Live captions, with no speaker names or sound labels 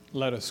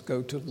Let us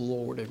go to the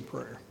Lord in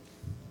prayer.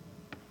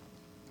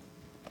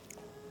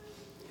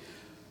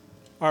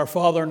 Our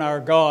Father and our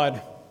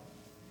God,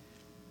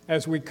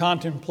 as we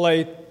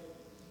contemplate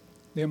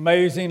the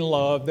amazing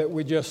love that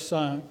we just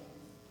sung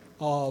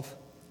of,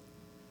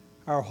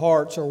 our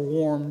hearts are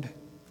warmed,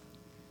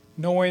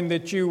 knowing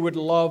that you would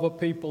love a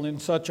people in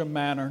such a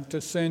manner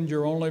to send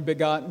your only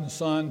begotten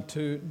Son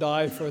to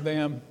die for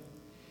them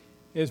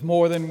is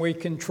more than we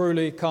can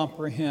truly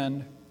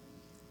comprehend.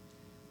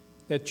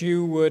 That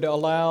you would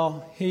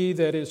allow He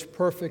that is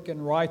perfect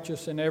and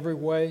righteous in every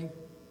way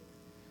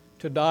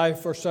to die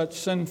for such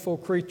sinful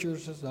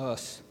creatures as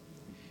us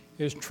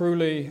is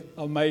truly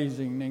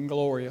amazing and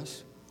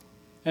glorious.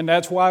 And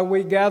that's why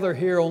we gather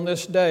here on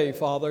this day,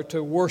 Father,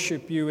 to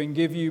worship you and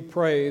give you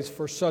praise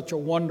for such a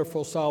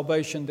wonderful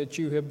salvation that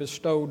you have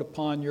bestowed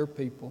upon your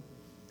people.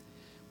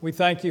 We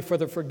thank you for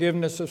the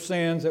forgiveness of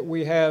sins that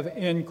we have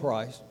in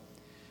Christ.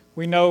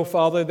 We know,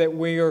 Father, that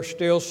we are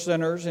still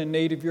sinners in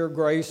need of your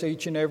grace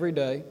each and every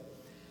day.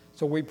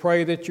 So we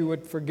pray that you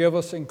would forgive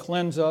us and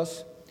cleanse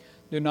us.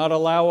 Do not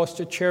allow us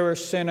to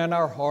cherish sin in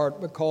our heart,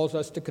 but cause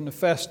us to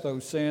confess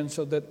those sins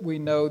so that we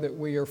know that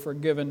we are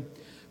forgiven,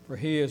 for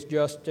He is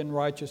just and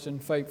righteous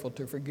and faithful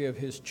to forgive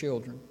His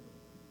children.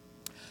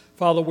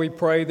 Father, we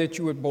pray that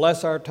you would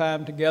bless our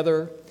time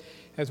together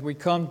as we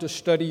come to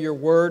study your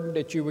word,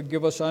 that you would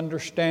give us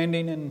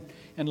understanding and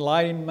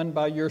enlightenment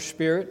by your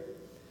Spirit.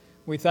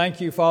 We thank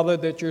you, Father,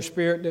 that your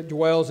Spirit that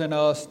dwells in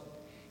us,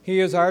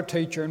 He is our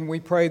teacher, and we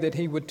pray that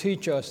He would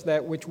teach us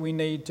that which we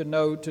need to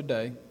know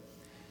today.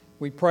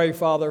 We pray,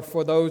 Father,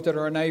 for those that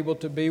are unable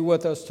to be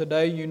with us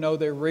today. You know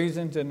their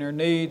reasons and their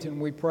needs,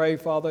 and we pray,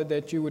 Father,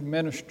 that you would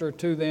minister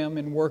to them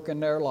and work in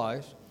their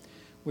lives.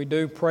 We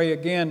do pray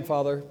again,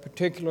 Father,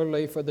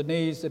 particularly for the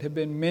needs that have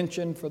been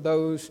mentioned for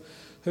those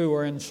who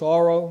are in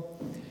sorrow.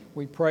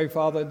 We pray,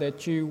 Father,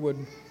 that you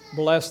would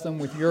bless them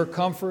with your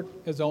comfort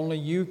as only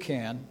you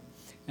can,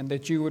 and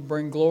that you would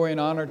bring glory and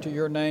honor to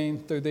your name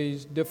through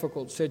these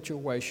difficult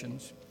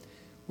situations.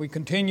 We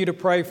continue to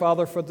pray,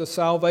 Father, for the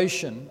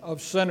salvation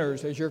of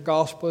sinners as your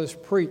gospel is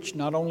preached,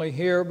 not only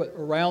here but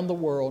around the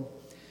world.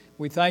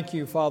 We thank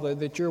you, Father,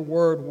 that your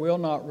word will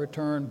not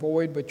return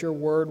void, but your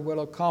word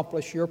will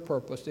accomplish your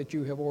purpose that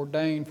you have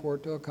ordained for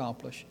it to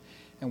accomplish.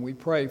 And we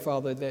pray,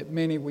 Father, that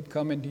many would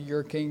come into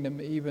your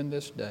kingdom even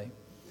this day.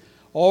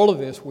 All of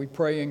this we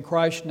pray in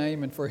Christ's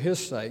name and for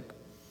His sake.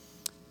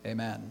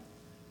 Amen.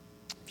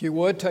 If you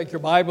would, take your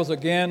Bibles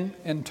again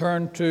and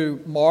turn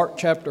to Mark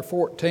chapter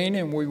 14,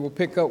 and we will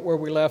pick up where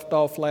we left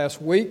off last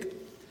week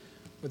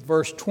with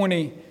verse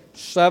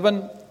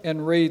 27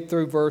 and read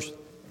through verse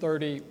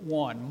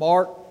 31.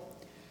 Mark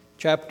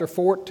chapter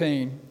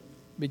 14,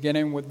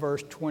 beginning with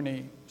verse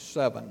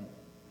 27.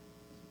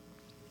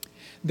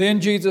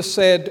 Then Jesus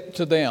said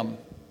to them,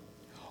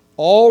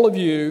 "All of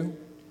you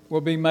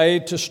will be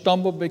made to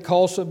stumble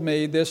because of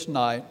me this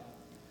night,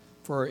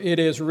 for it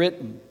is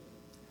written,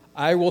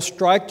 I will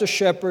strike the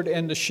shepherd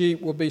and the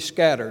sheep will be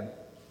scattered.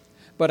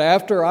 But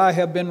after I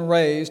have been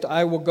raised,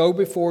 I will go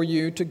before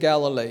you to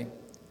Galilee."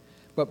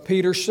 But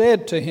Peter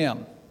said to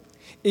him,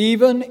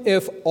 "Even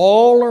if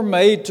all are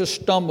made to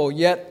stumble,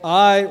 yet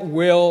I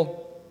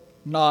will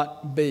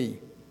not be."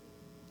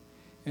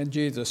 And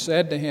Jesus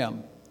said to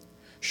him,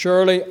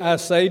 "Surely I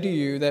say to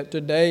you that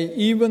today,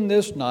 even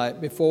this night,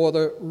 before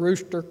the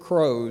rooster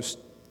crows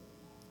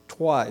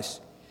twice,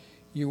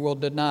 you will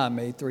deny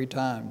me 3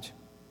 times.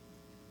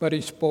 But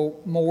he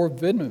spoke more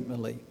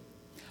vehemently,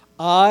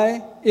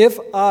 If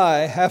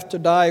I have to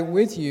die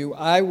with you,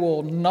 I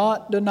will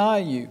not deny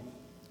you."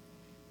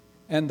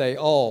 And they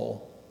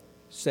all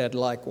said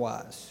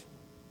likewise.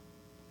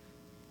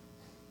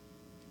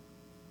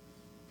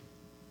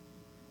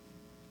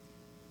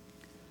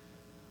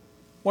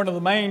 One of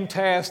the main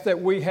tasks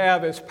that we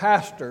have as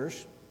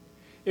pastors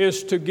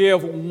is to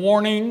give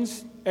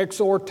warnings,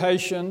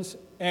 exhortations,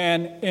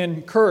 and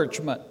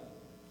encouragement.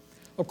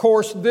 Of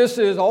course, this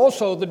is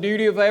also the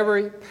duty of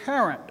every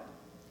parent.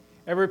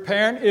 Every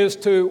parent is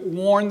to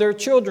warn their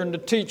children, to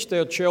teach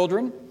their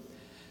children.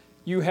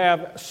 You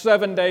have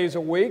 7 days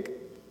a week.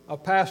 A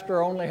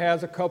pastor only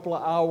has a couple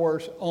of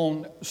hours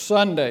on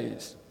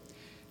Sundays.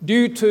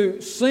 Due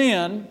to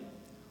sin,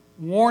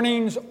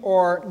 warnings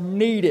are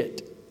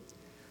needed.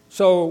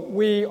 So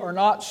we are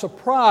not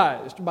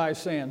surprised by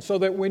sin, so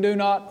that we do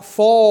not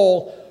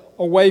fall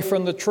away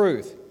from the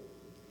truth.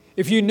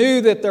 If you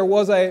knew that there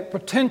was a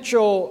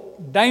potential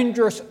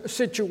dangerous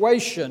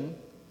situation,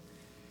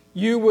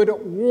 you would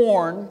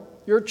warn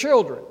your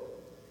children.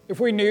 If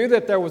we knew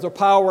that there was a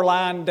power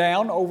line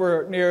down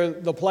over near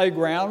the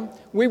playground,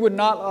 we would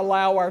not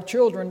allow our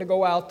children to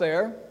go out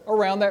there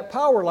around that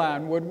power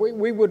line, would we?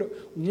 We would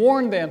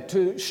warn them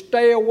to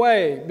stay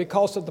away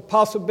because of the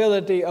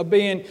possibility of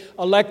being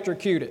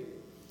electrocuted.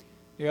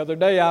 The other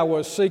day I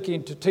was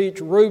seeking to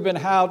teach Reuben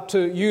how to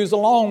use a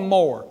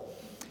lawnmower.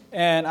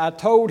 And I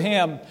told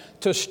him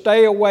to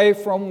stay away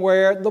from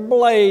where the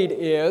blade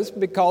is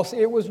because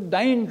it was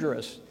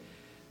dangerous,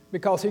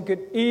 because he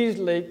could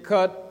easily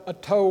cut a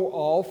toe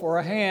off or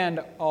a hand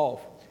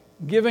off.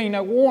 giving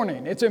a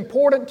warning. It's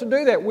important to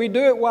do that. We do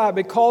it, why?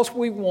 Because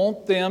we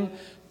want them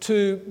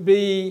to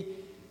be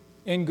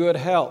in good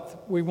health.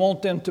 We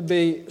want them to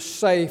be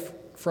safe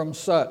from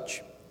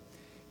such.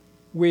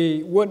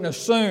 We wouldn't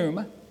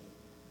assume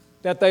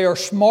that they are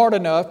smart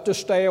enough to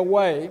stay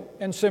away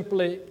and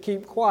simply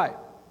keep quiet.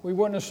 We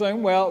wouldn't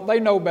assume, well, they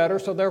know better,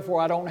 so therefore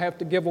I don't have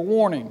to give a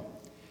warning.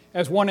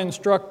 As one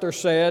instructor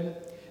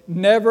said,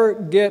 never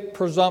get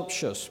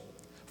presumptuous.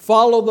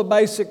 Follow the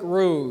basic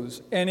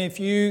rules, and if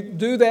you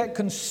do that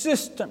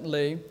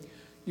consistently,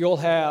 you'll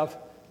have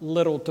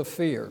little to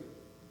fear.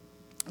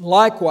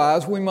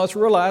 Likewise, we must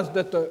realize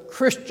that the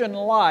Christian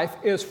life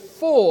is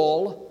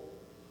full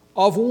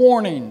of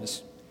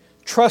warnings.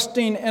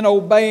 Trusting and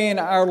obeying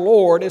our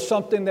Lord is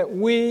something that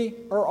we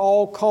are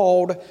all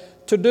called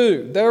to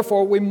do.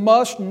 Therefore, we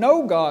must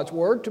know God's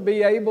Word to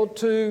be able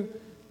to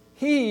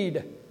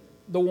heed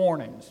the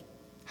warnings.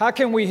 How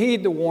can we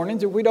heed the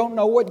warnings if we don't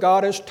know what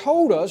God has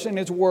told us in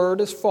His Word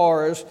as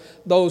far as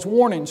those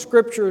warnings?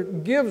 Scripture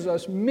gives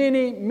us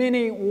many,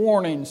 many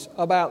warnings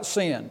about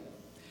sin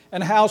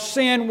and how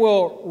sin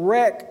will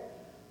wreck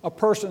a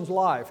person's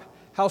life,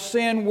 how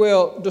sin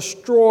will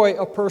destroy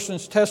a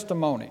person's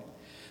testimony.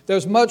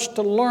 There's much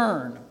to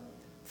learn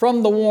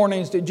from the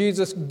warnings that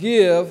Jesus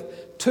gives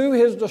to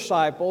His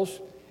disciples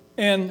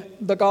in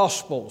the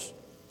Gospels.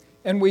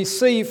 And we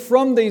see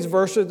from these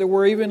verses that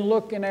we're even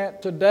looking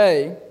at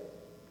today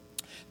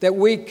that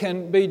we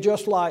can be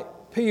just like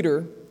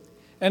Peter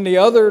and the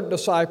other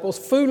disciples,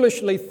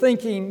 foolishly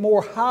thinking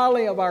more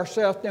highly of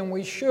ourselves than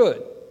we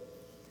should.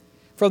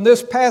 From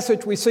this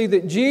passage, we see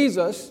that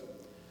Jesus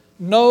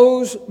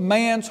knows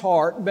man's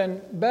heart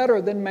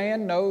better than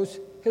man knows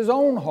his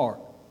own heart.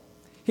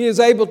 He is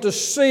able to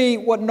see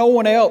what no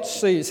one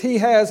else sees. He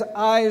has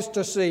eyes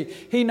to see.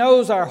 He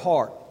knows our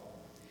heart,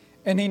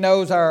 and He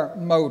knows our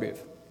motive.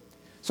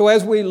 So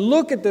as we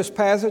look at this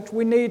passage,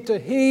 we need to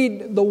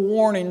heed the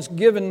warnings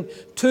given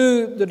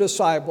to the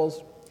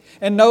disciples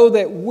and know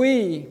that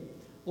we,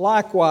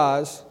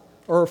 likewise,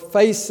 are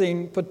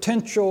facing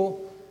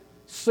potential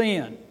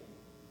sin.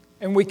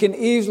 And we can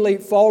easily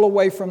fall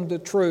away from the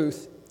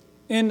truth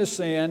into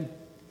sin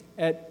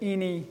at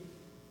any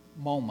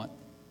moment.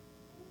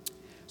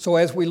 So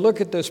as we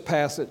look at this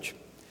passage,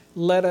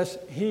 let us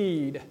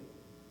heed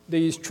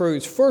these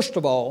truths. First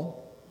of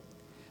all,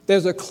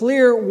 there's a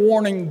clear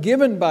warning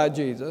given by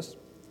Jesus.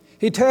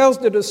 He tells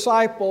the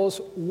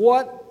disciples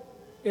what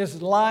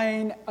is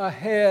lying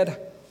ahead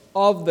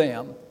of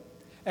them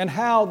and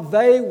how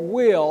they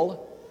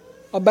will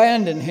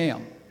abandon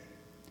Him.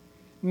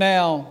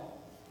 Now,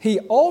 He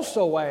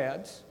also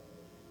adds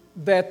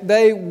that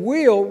they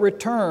will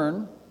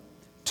return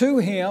to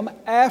Him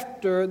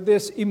after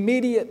this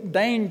immediate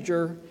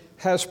danger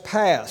has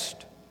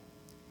passed.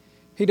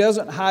 He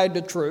doesn't hide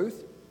the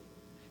truth.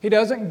 He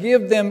doesn't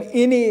give them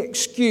any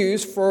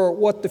excuse for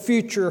what the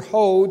future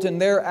holds in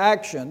their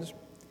actions,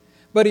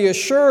 but He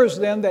assures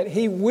them that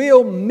He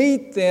will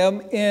meet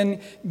them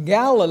in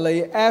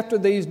Galilee after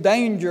these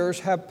dangers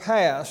have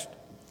passed,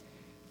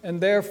 and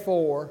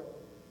therefore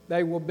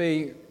they will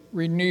be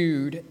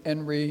renewed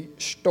and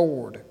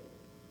restored.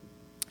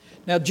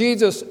 Now,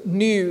 Jesus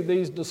knew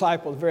these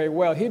disciples very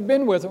well. He'd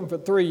been with them for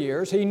 3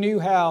 years. He knew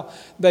how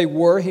they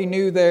were. He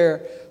knew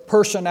their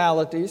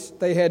personalities.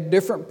 They had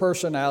different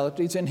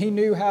personalities, and He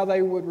knew how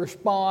they would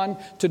respond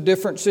to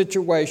different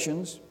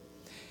situations.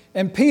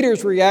 And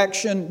Peter's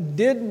reaction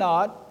did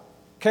not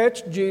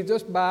catch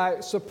Jesus by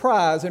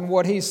surprise in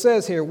what he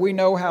says here. We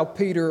know how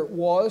Peter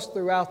was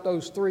throughout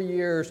those 3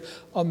 years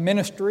of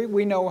ministry.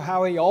 We know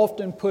how he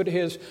often put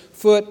his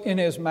foot in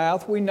his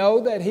mouth. We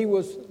know that he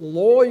was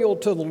loyal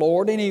to the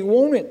Lord, and he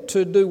wanted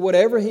to do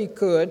whatever he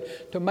could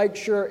to make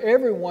sure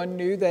everyone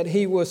knew that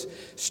he was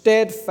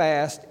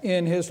steadfast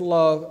in his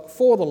love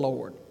for the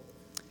Lord.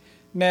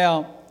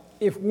 Now,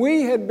 if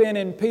we had been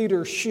in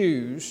Peter's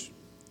shoes,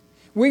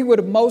 we would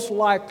have most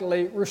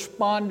likely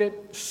responded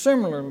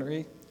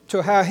similarly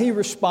to how he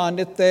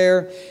responded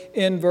there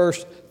in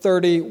verse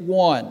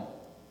 31.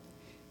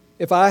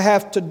 If I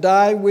have to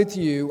die with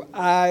you,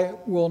 I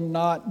will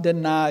not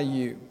deny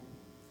you.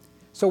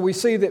 So we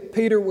see that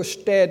Peter was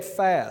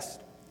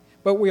steadfast.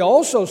 But we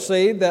also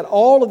see that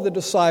all of the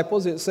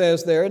disciples, it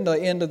says there in the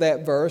end of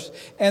that verse,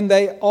 and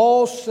they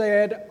all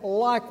said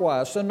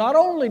likewise. So not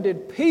only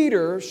did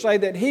Peter say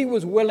that he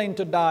was willing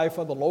to die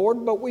for the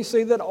Lord, but we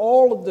see that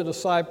all of the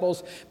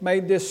disciples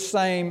made this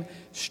same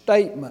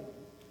statement.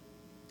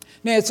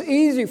 Now, it's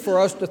easy for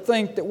us to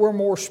think that we're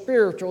more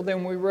spiritual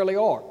than we really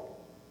are,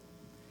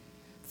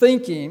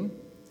 thinking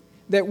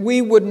that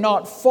we would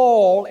not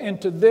fall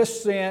into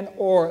this sin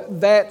or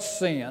that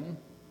sin.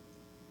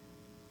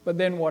 But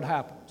then what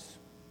happens?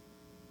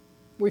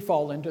 We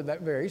fall into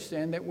that very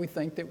sin that we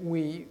think that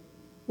we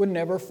would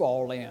never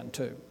fall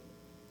into.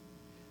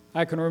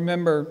 I can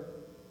remember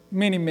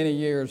many, many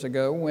years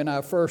ago when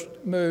I first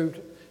moved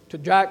to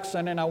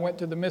Jackson and I went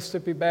to the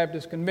Mississippi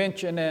Baptist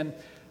Convention, and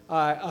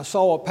I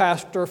saw a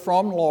pastor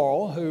from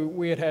Laurel who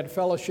we had had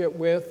fellowship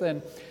with,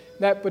 and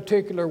that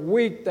particular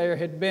week there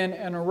had been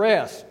an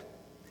arrest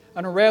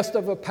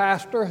of a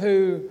pastor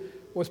who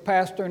was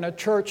pastoring a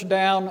church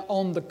down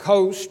on the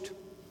coast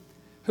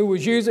who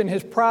was using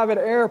his private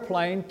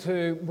airplane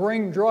to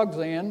bring drugs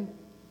in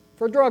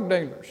for drug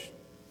dealers.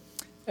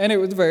 And it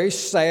was a very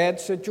sad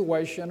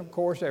situation. Of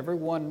course,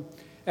 everyone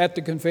at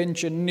the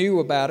convention knew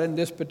about it, and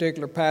this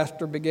particular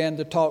pastor began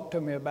to talk to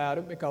me about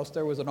it because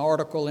there was an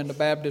article in the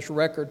Baptist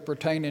Record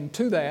pertaining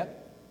to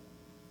that.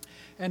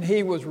 And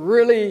he was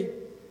really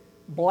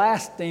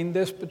blasting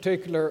this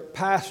particular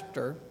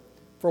pastor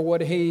for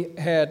what he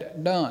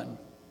had done.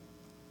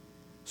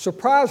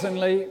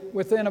 Surprisingly,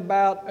 within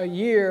about a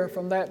year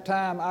from that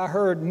time, I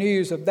heard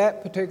news of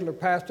that particular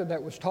pastor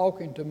that was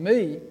talking to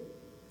me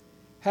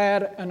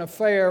had an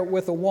affair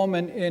with a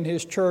woman in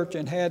his church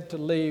and had to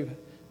leave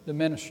the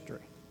ministry.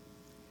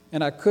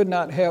 And I could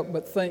not help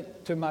but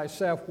think to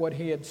myself what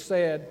he had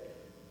said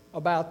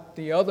about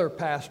the other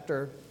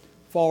pastor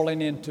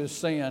falling into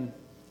sin,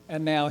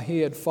 and now he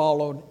had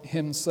followed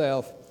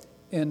himself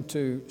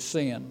into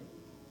sin.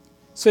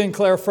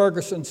 Sinclair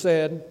Ferguson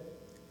said,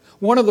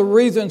 one of the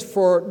reasons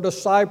for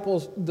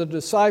the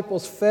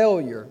disciples'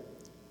 failure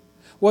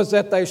was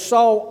that they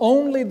saw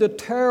only the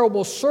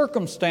terrible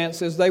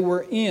circumstances they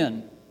were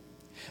in.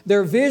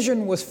 Their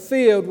vision was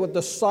filled with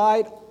the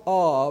sight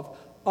of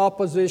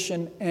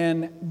opposition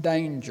and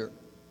danger.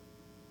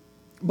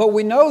 But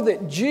we know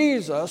that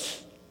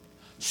Jesus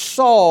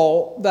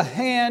saw the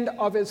hand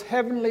of his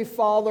heavenly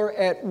Father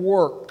at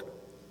work.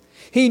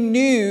 He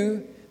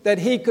knew that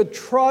he could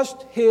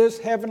trust his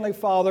heavenly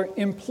Father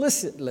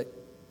implicitly.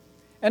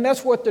 And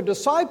that's what the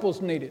disciples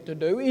needed to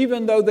do,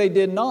 even though they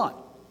did not.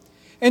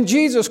 And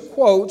Jesus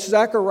quotes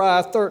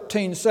Zechariah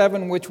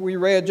 13:7, which we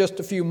read just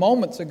a few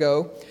moments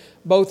ago,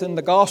 both in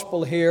the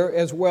gospel here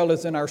as well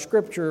as in our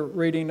scripture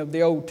reading of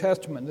the Old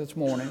Testament this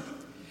morning.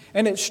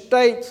 And it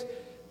states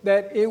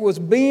that it was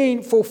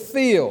being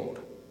fulfilled.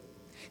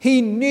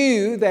 He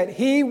knew that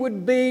he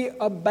would be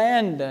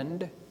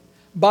abandoned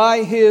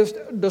by his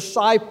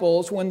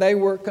disciples when they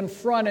were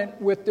confronted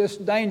with this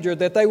danger,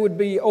 that they would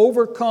be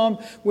overcome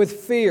with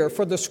fear.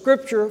 For the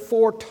scripture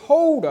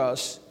foretold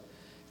us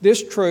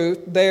this truth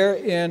there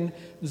in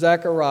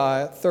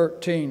Zechariah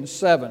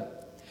 13:7.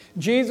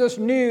 Jesus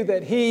knew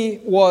that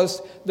he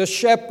was the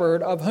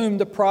shepherd of whom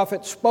the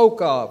prophet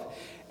spoke of,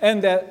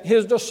 and that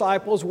his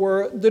disciples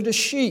were the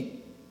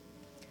sheep.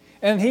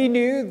 And he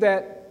knew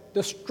that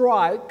the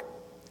strike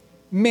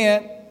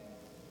meant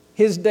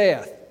his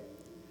death.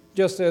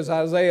 Just as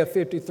Isaiah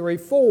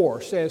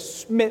 53:4 says,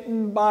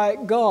 smitten by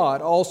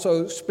God,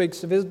 also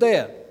speaks of his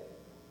death.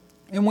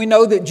 And we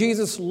know that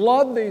Jesus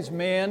loved these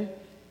men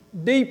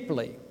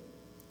deeply.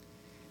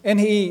 And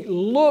he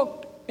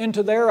looked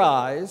into their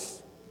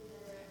eyes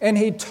and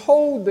he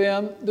told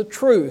them the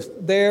truth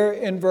there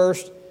in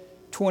verse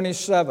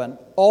 27.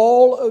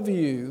 All of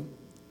you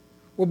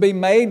will be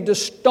made to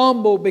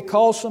stumble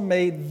because of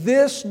me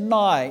this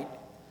night,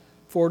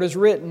 for it is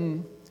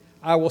written,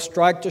 I will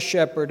strike the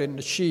shepherd and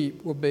the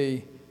sheep will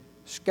be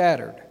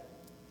scattered.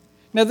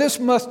 Now this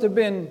must have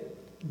been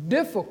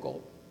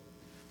difficult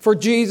for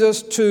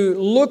Jesus to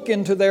look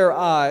into their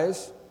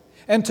eyes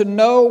and to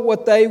know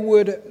what they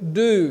would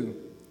do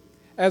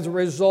as a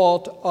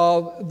result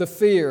of the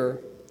fear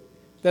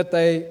that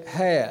they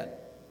had.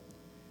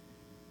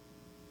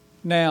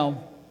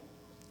 Now,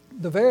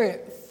 the very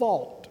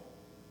thought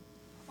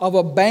of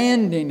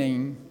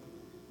abandoning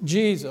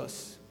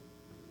Jesus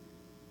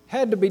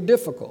had to be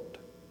difficult.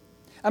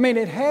 I mean,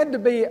 it had to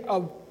be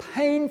a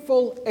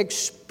painful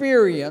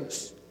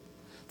experience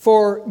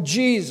for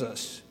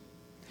Jesus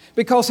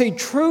because he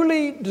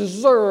truly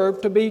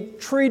deserved to be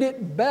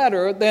treated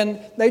better than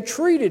they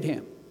treated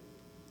him.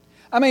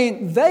 I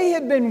mean, they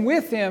had been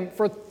with him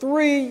for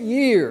 3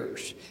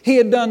 years. He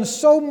had done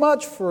so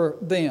much for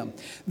them.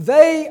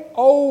 They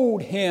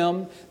owed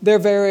him their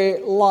very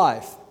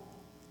life.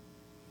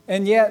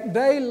 And yet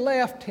they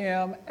left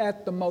him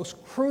at the most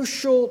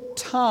crucial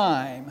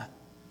time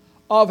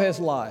of his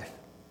life.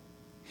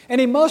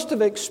 And he must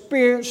have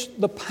experienced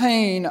the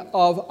pain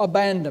of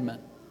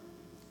abandonment.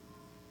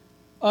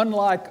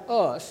 Unlike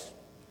us,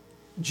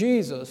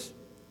 Jesus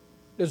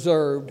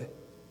deserved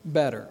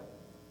better.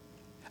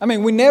 I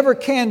mean, we never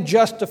can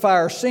justify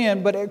our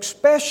sin, but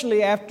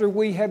especially after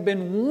we have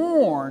been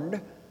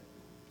warned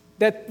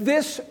that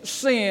this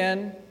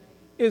sin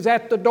is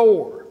at the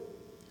door.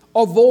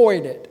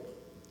 Avoid it.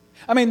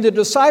 I mean, the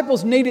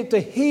disciples needed to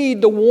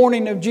heed the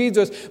warning of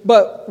Jesus,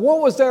 but what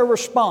was their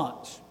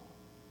response?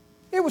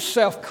 It was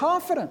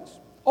self-confidence.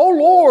 Oh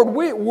Lord,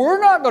 we're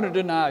not going to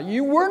deny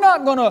you. We're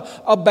not going to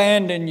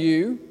abandon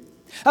you.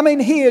 I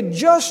mean, he had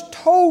just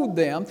told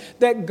them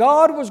that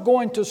God was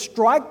going to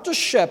strike the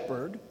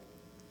shepherd,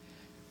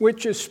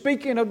 which is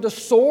speaking of the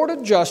sword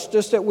of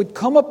justice that would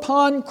come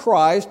upon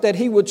Christ, that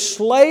he would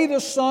slay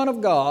the Son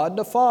of God,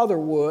 the Father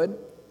would.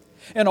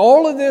 And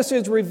all of this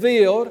is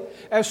revealed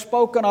as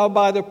spoken of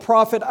by the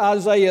prophet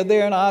Isaiah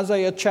there in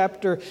Isaiah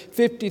chapter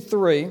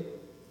 53.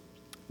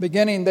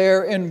 Beginning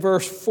there in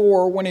verse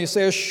 4 when he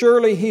says,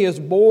 surely he has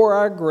bore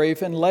our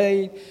grief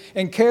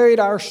and carried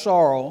our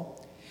sorrow,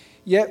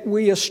 yet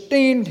we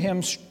esteemed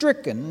him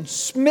stricken,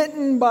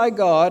 smitten by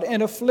God,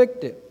 and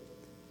afflicted.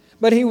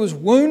 But He was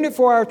wounded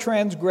for our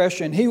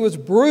transgression. He was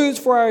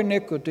bruised for our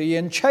iniquity,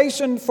 and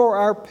chastened for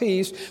our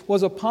peace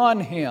was upon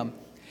Him.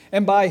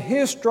 And by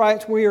His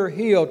stripes we are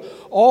healed.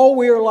 All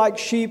we are like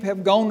sheep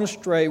have gone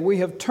astray. We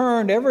have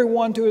turned every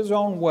one to his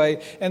own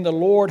way, and the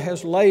Lord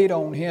has laid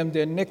on Him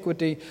the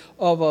iniquity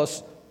of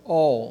us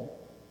all.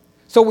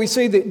 So we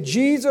see that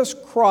Jesus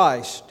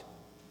Christ,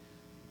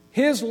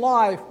 His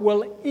life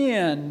will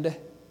end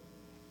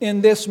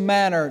in this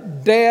manner,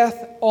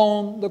 death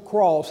on the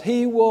cross.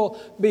 He will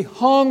be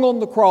hung on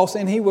the cross,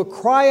 and He will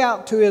cry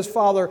out to His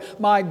Father,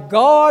 my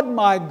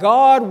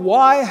God,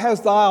 why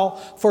hast Thou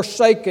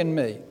forsaken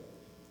me?"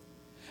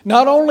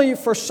 Not only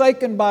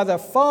forsaken by the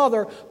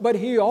Father, but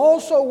He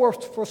also was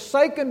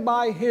forsaken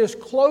by His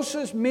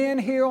closest men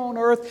here on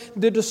earth,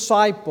 the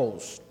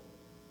disciples.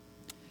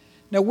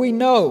 Now we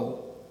know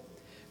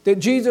that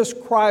Jesus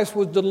Christ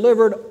was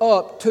delivered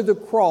up to the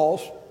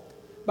cross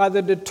by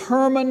the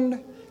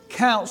determined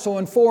counsel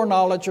and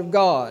foreknowledge of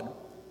God,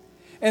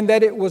 and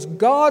that it was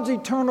God's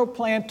eternal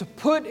plan to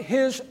put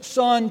His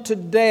Son to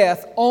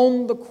death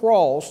on the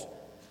cross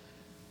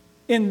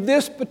in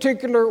this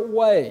particular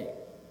way.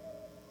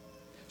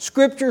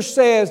 Scripture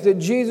says that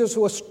Jesus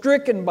was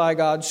stricken by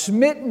God,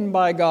 smitten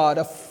by God,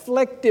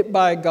 afflicted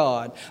by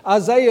God.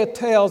 Isaiah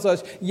tells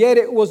us, yet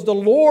it was the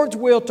Lord's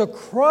will to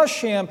crush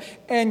Him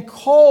and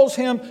cause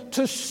Him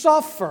to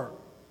suffer.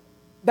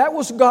 That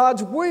was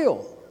God's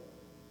will.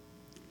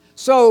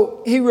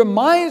 So He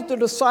reminds the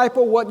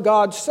disciple what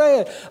God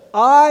said,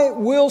 I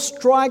will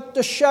strike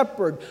the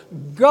shepherd.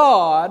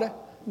 God,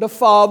 the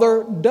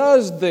Father,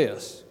 does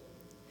this.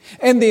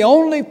 And the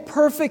only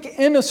perfect,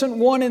 innocent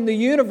one in the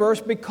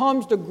universe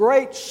becomes the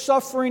great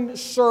suffering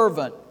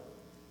servant.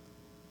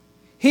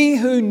 He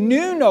who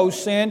knew no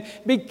sin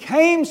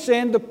became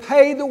sin to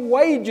pay the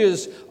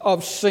wages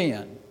of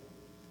sin.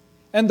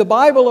 And the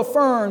Bible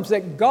affirms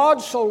that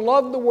God so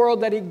loved the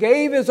world that He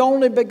gave His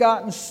only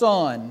begotten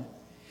Son.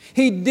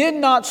 He did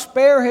not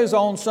spare His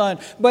own Son,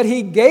 but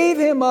He gave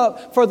Him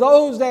up for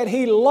those that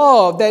He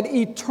loved, that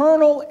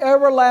eternal,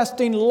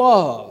 everlasting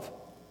love.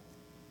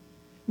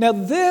 Now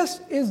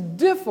this is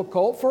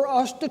difficult for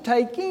us to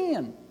take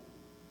in.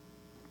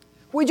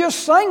 We just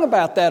sang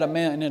about that a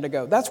minute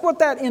ago. That's what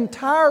that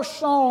entire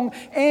song,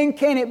 "And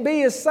Can It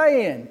Be," is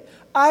saying.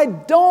 I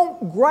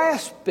don't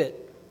grasp it.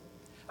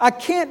 I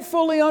can't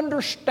fully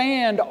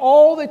understand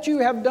all that You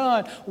have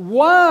done.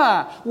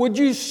 Why would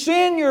You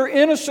send Your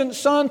innocent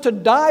Son to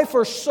die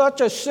for such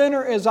a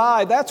sinner as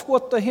I? That's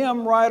what the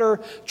hymn writer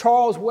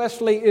Charles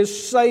Wesley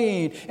is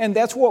saying. And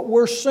that's what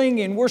we're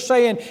singing. We're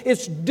saying,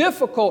 it's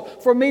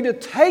difficult for me to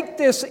take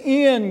this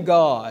in,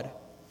 God,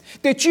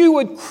 that You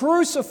would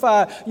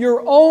crucify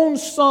Your own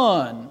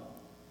Son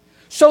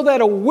so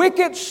that a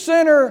wicked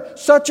sinner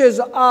such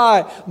as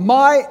I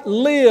might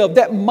live,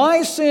 that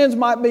my sins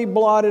might be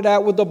blotted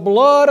out with the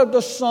blood of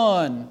the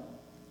Son.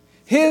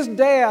 His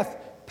death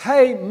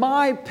paid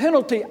my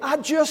penalty. I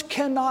just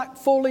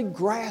cannot fully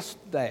grasp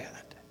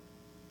that.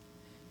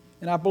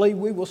 And I believe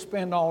we will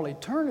spend all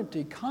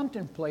eternity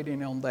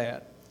contemplating on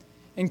that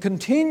and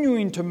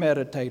continuing to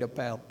meditate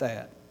about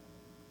that.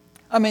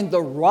 I mean,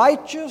 the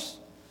righteous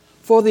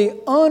for the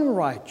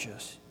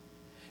unrighteous.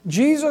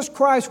 Jesus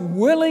Christ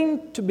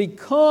willing to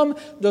become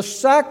the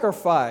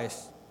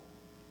sacrifice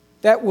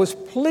that was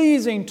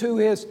pleasing to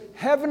His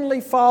Heavenly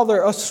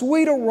Father, a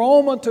sweet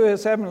aroma to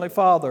His Heavenly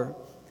Father.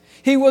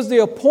 He was the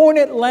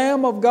appointed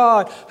Lamb of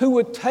God who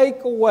would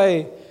take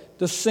away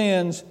the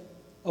sins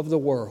of the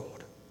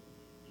world.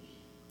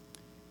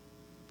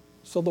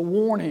 So the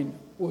warning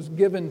was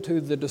given to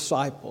the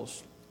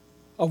disciples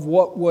of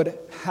what would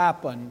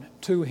happen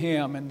to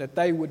Him and that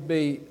they would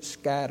be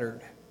scattered.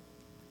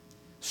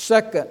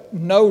 Second,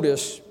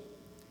 notice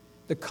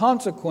the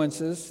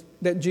consequences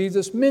that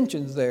Jesus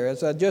mentions there.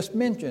 As I just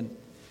mentioned,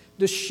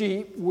 the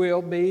sheep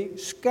will be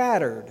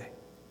scattered.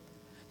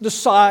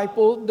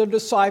 The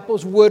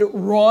disciples would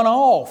run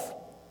off.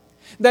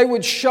 They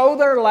would show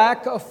their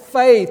lack of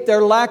faith,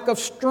 their lack of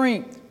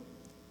strength.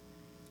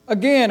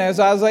 Again, as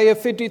Isaiah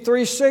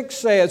 53:6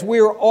 says, we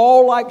are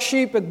all like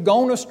sheep have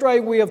gone astray.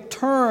 We have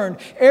turned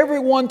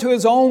everyone to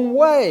his own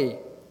way.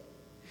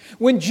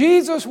 When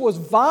Jesus was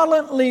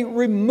violently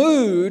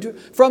removed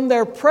from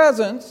their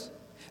presence,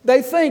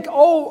 they think,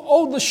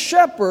 the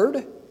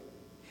shepherd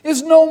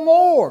is no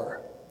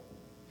more.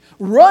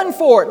 Run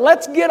for it.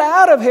 Let's get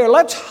out of here.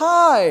 Let's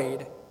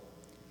hide.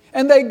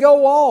 And they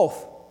go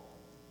off.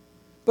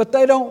 But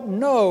they don't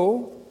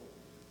know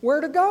where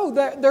to go.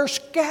 They're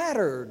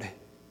scattered.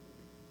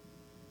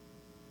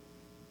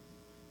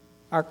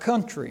 Our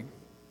country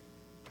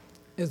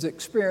is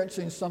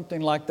experiencing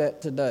something like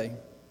that today.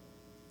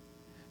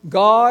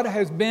 God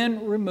has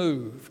been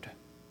removed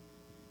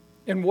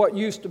in what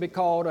used to be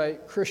called a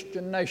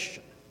Christian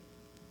nation.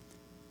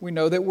 We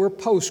know that we're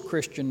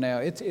post-Christian now.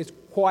 It's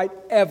quite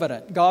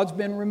evident. God's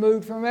been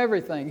removed from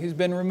everything. He's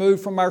been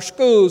removed from our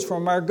schools,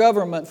 from our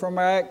government, from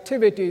our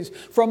activities,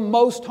 from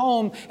most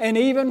homes, and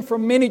even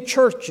from many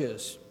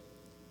churches.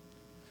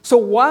 So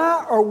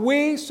why are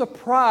we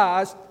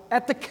surprised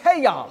at the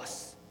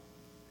chaos?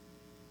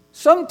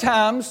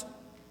 Sometimes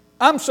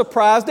I'm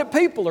surprised that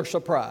people are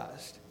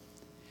surprised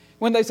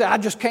when they say, I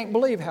just can't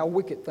believe how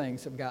wicked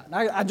things have gotten.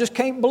 I just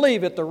can't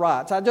believe at the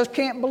riots. I just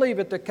can't believe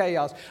at the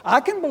chaos. I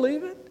can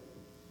believe it.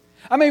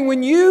 I mean,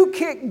 when you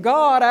kick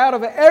God out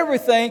of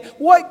everything,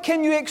 what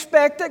can you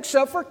expect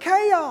except for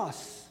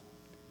chaos?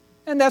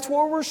 And that's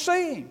what we're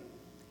seeing.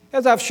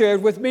 As I've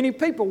shared with many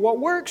people, what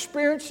we're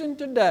experiencing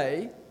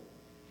today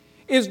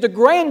is the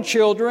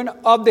grandchildren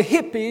of the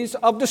hippies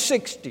of the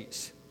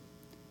 60s.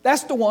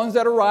 That's the ones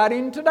that are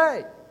rioting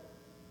today.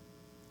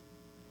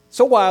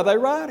 So why are they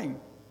rioting?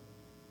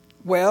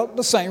 Well,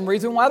 the same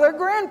reason why their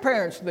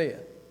grandparents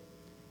did.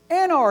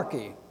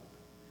 Anarchy.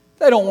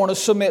 They don't want to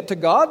submit to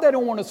God. They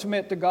don't want to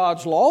submit to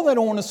God's law. They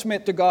don't want to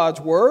submit to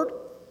God's word.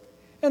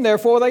 And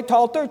therefore they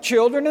taught their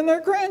children and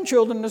their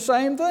grandchildren the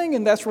same thing.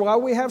 And that's why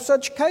we have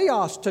such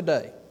chaos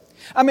today.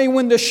 I mean,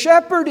 when the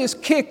shepherd is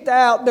kicked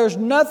out, there's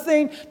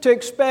nothing to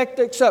expect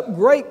except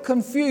great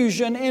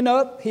confusion and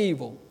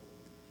upheaval.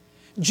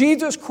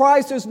 Jesus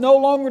Christ is no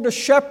longer the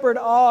shepherd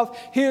of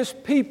His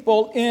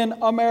people in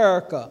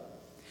America.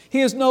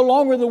 He is no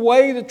longer the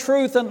way, the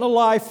truth, and the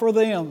life for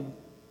them.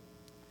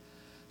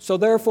 So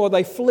therefore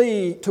they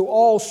flee to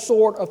all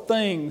sort of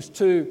things,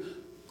 to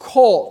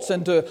cults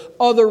and to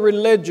other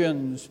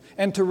religions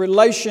and to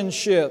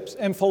relationships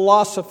and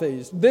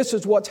philosophies. This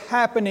is what's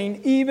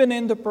happening even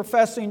in the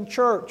professing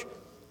church,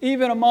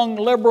 even among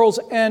liberals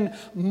and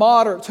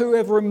moderates who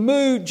have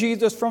removed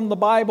Jesus from the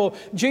Bible.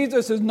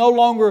 Jesus is no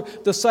longer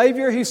the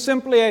Savior. He's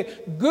simply a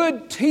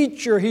good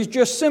teacher. He's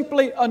just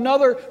simply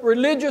another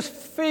religious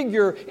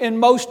figure in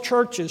most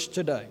churches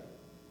today.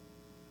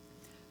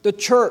 The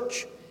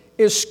church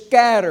is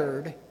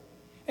scattered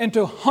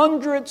into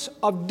hundreds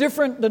of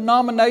different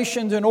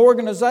denominations and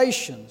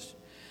organizations.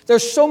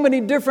 There's so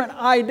many different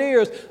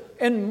ideas,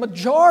 and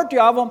majority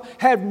of them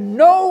have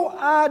no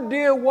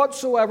idea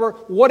whatsoever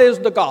what is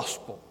the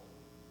gospel.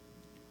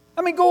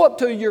 I mean, go up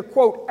to your,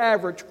 quote,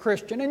 average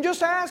Christian and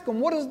just ask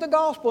them, what is the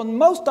gospel? And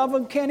most of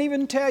them can't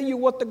even tell you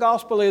what the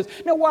gospel is.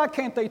 Now, why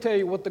can't they tell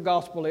you what the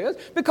gospel is?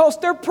 Because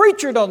their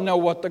preacher doesn't know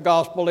what the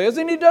gospel is,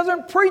 and he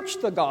doesn't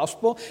preach the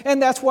gospel, and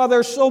that's why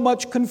there's so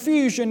much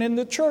confusion in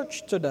the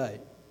church today.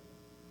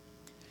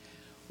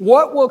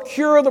 What will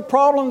cure the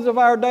problems of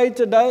our day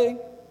today?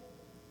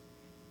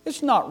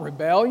 It's not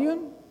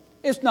rebellion.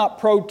 It's not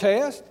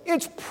protest.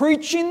 It's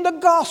preaching the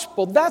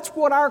gospel. That's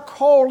what our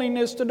calling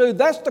is to do.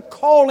 That's the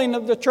calling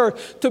of the church,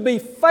 to be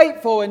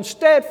faithful and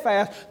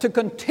steadfast, to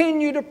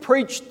continue to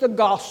preach the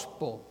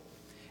gospel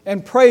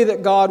and pray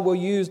that God will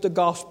use the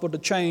gospel to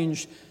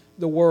change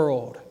the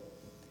world.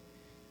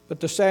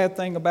 But the sad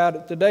thing about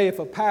it today, if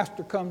a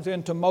pastor comes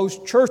into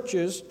most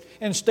churches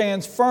and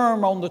stands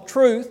firm on the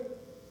truth,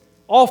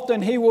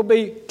 often he will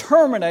be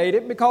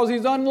terminated because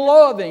he's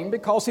unloving,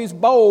 because he's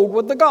bold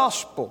with the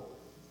gospel.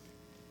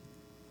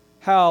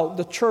 How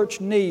the church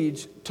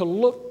needs to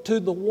look to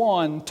the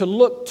one, to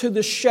look to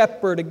the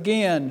shepherd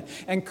again,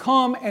 and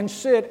come and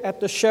sit at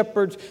the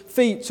shepherd's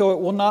feet so it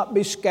will not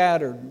be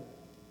scattered.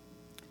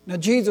 Now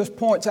Jesus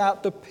points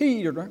out to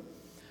Peter,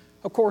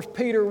 of course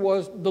Peter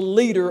was the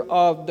leader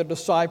of the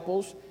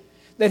disciples,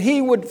 that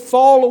he would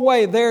fall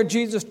away. There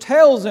Jesus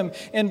tells him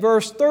in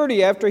verse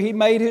 30, after he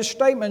made his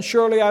statement,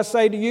 surely I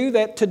say to you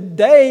that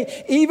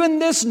today, even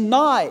this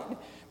night,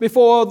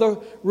 before the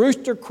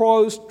rooster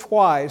crows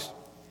twice,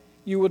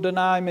 you will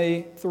deny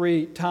me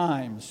 3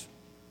 times.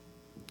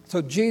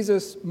 So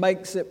Jesus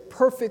makes it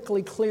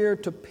perfectly clear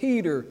to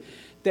Peter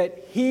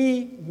that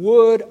he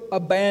would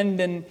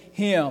abandon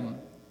him.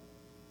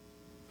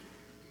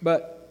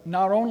 But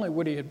not only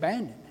would he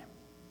abandon him,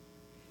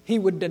 he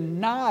would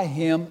deny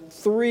him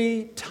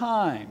 3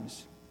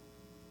 times.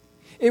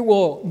 It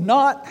will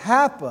not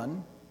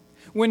happen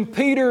when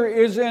Peter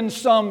is in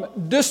some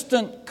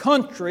distant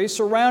country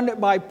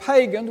surrounded by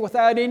pagans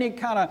without any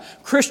kind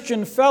of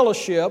Christian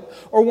fellowship,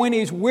 or when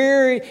he's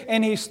weary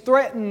and he's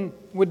threatened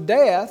with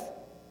death.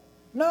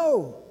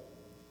 No,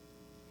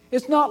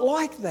 it's not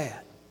like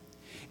that.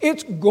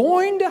 It's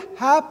going to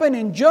happen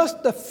in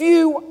just a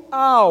few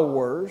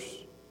hours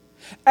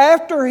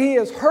after he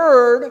has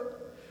heard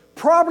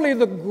probably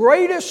the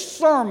greatest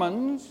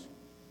sermons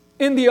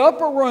in the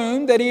upper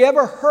room that he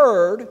ever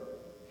heard,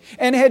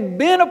 and had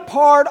been a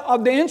part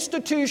of the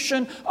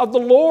institution of the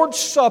Lord's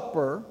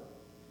Supper,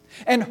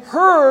 and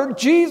heard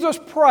Jesus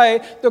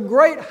pray the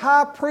great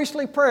high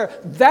priestly prayer.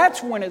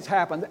 That's when it's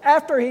happened.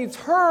 After he's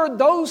heard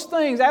those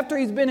things, after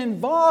he's been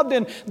involved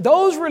in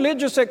those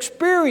religious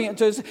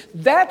experiences,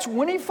 that's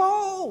when he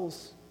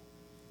falls.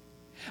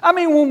 I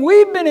mean, when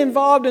we've been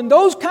involved in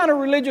those kind of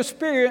religious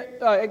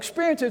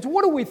experiences,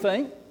 what do we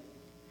think?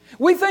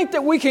 We think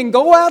that we can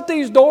go out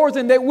these doors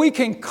and that we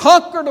can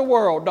conquer the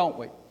world, don't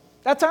we?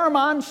 That's our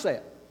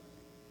mindset.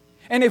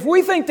 And if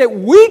we think that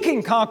we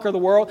can conquer the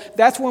world,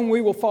 that's when we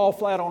will fall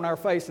flat on our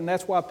face. And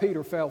that's why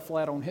Peter fell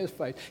flat on his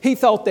face. He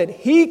thought that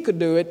he could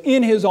do it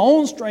in his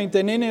own strength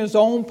and in his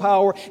own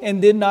power,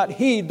 and did not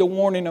heed the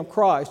warning of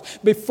Christ.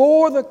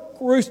 Before the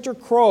rooster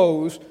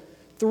crows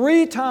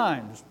 3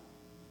 times,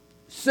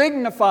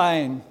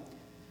 signifying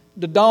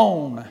the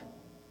dawn,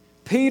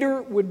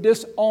 Peter would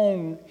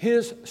disown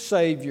his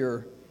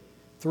Savior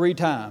 3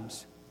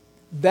 times.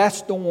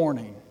 That's the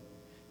warning.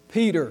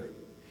 Peter,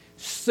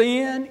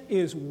 sin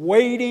is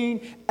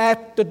waiting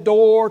at the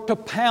door to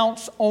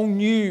pounce on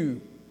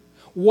you.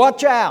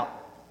 Watch out.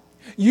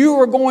 You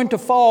are going to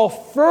fall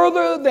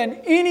further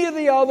than any of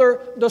the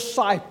other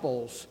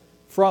disciples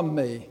from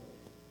me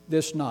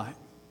this night.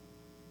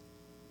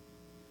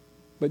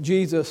 But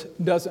Jesus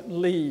doesn't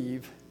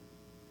leave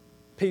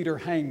Peter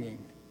hanging.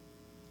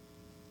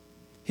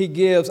 He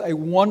gives a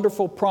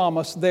wonderful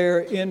promise there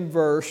in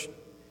verse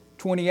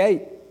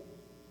 28.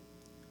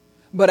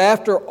 But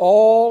after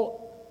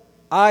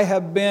I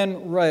have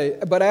been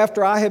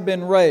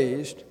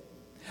raised,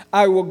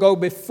 I will go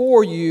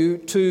before you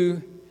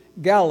to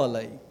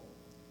Galilee.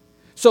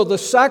 So the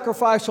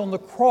sacrifice on the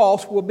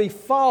cross will be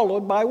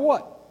followed by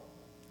what?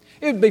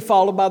 It would be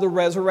followed by the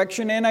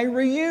resurrection and a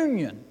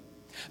reunion.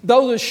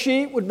 Though the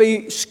sheep would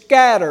be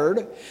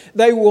scattered,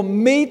 they will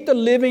meet the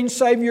living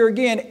Savior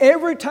again.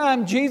 Every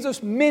time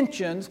Jesus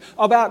mentions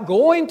about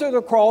going to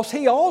the cross,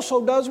 He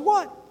also does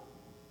what?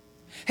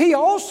 He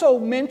also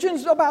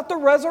mentions about the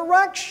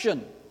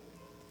resurrection.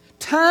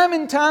 Time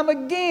and time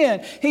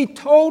again, He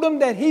told them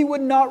that He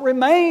would not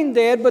remain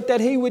dead, but that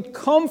He would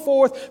come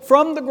forth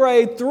from the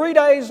grave 3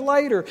 days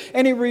later.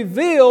 And He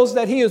reveals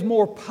that He is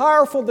more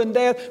powerful than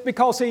death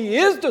because He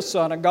is the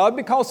Son of God,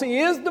 because He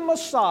is the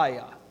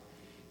Messiah,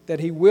 that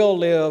He will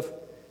live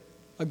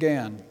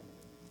again.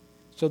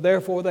 So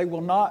therefore, they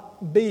will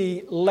not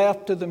be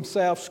left to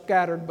themselves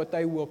scattered, but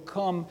they will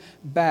come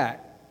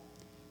back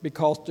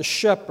because the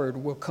shepherd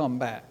will come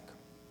back.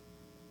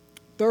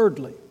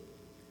 Thirdly,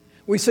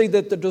 we see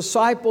that the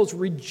disciples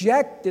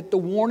rejected the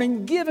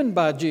warning given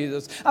by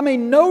Jesus.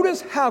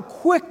 Notice how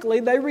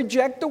quickly they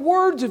reject the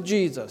words of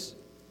Jesus.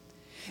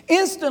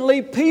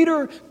 Instantly,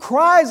 Peter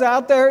cries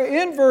out there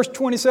in verse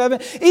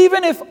 27,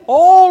 even if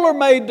all are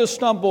made to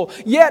stumble,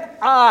 yet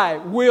I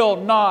will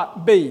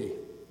not be.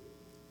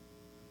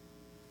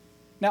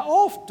 Now,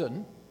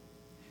 often,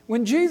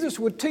 when Jesus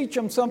would teach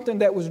them something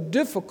that was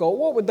difficult,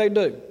 what would they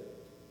do?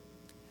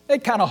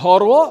 They'd kind of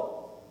huddle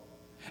up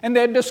and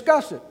they'd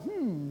discuss it.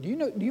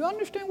 Do you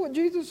understand what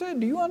Jesus said?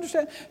 Do you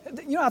understand?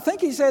 I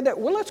think He said that.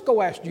 Well, let's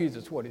go ask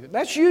Jesus what He did.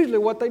 That's usually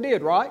what they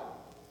did, right?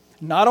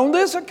 Not on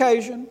this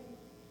occasion.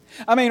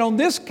 On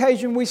this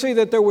occasion, we see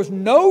that there was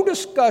no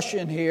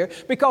discussion here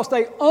because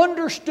they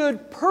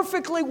understood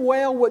perfectly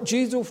well what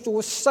Jesus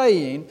was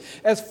saying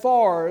as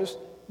far as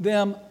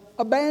them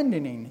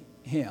abandoning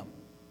Him.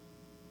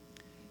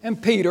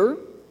 And Peter,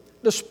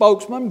 the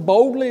spokesman,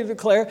 boldly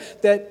declared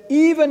that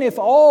even if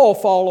all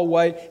fall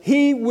away,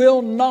 He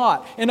will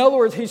not. In other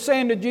words, he's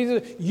saying to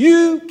Jesus,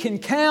 you can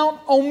count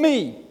on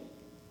me.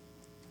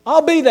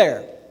 I'll be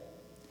there.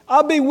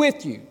 I'll be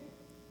with you.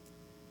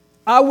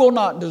 I will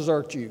not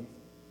desert you.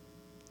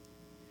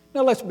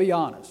 Now let's be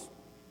honest.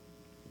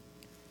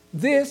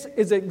 This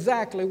is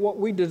exactly what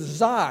we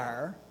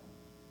desire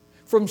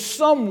from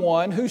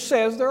someone who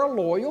says they're a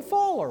loyal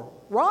follower,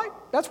 right?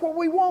 That's what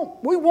we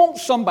want. We want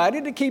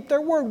somebody to keep their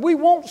word. We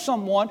want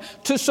someone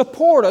to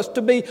support us,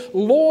 to be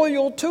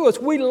loyal to us.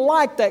 We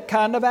like that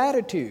kind of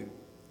attitude.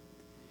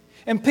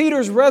 And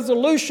Peter's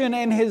resolution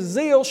and his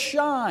zeal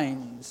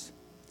shines.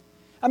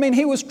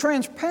 He was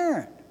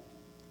transparent.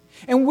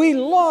 And we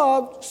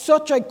love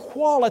such a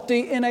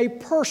quality in a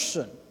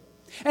person.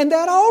 And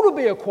that ought to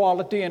be a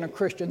quality in a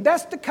Christian.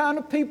 That's the kind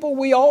of people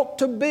we ought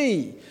to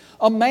be.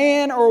 A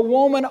man or a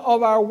woman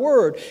of our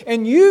word.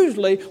 And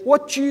usually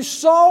what you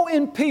saw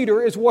in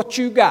Peter is what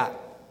you got.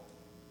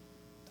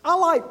 I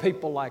like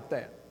people like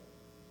that.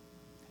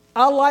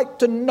 I like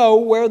to know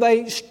where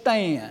they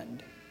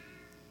stand.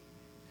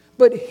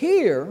 But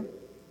here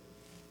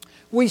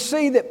we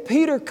see that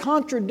Peter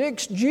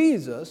contradicts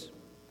Jesus,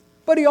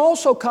 but he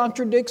also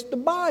contradicts the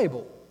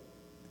Bible.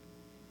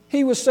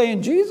 He was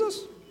saying, Jesus,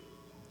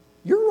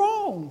 you're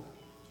wrong,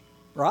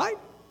 right?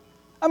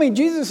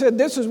 Jesus said,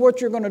 this is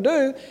what you're going to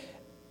do.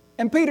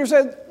 And Peter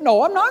said,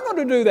 no, I'm not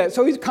going to do that.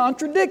 So he's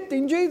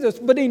contradicting Jesus.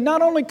 But he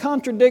not only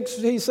contradicts,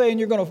 he's saying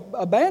you're going to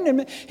abandon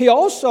me. He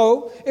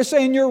also is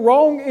saying you're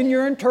wrong in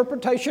your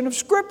interpretation of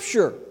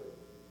Scripture.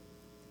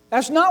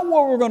 That's not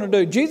what we're going to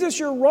do. Jesus,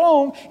 you're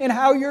wrong in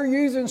how you're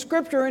using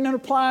Scripture and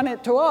applying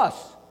it to us.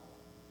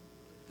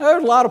 Now,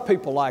 there's a lot of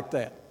people like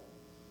that.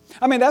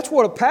 That's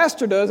what a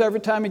pastor does every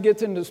time he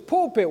gets into his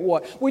pulpit.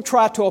 What? We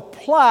try to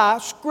apply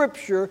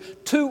Scripture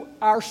to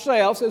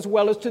ourselves as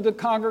well as to the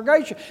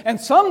congregation. And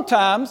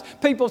sometimes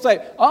people say,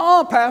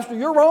 Pastor,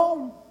 you're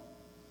wrong.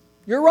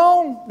 You're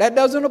wrong. That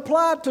doesn't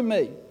apply to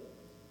me.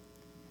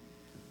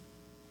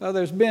 Well,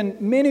 there's been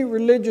many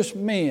religious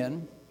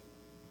men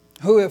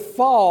who have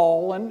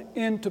fallen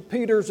into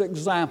Peter's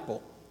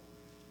example.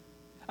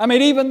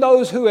 Even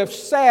those who have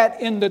sat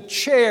in the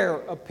chair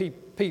of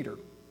Peter.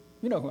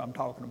 You know who I'm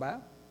talking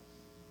about.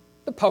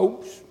 The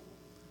popes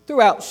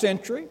throughout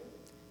century,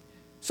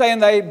 saying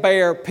they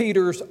bear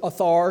Peter's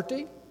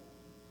authority.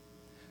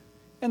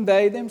 And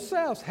they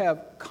themselves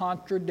have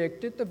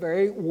contradicted the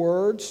very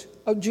words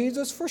of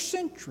Jesus for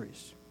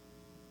centuries.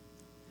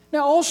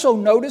 Now also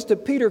notice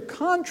that Peter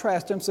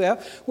contrasts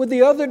himself with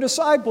the other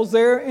disciples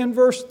there in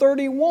verse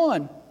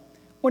 31.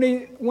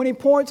 when he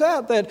points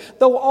out that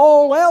though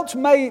all else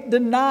may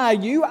deny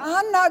you,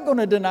 I'm not going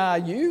to deny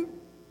you.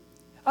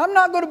 I'm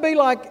not going to be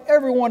like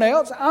everyone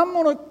else. I'm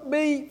going to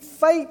be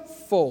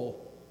faithful.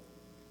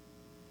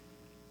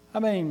 I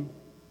mean,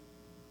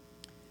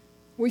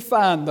 we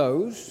find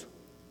those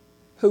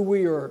who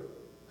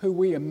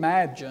we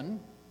imagine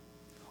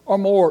are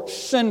more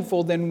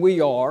sinful than we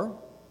are,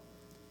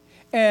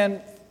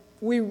 and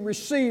we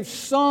receive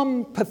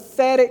some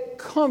pathetic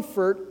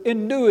comfort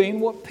in doing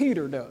what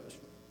Peter does.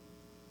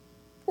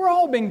 We're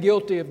all been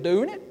guilty of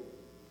doing it,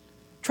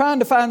 trying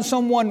to find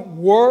someone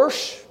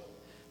worse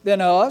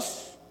than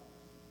us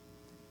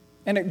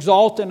and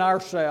exalting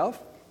ourselves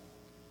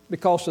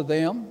because of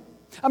them.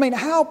 I mean,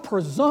 how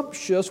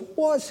presumptuous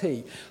was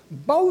he,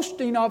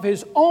 boasting of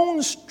his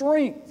own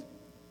strength?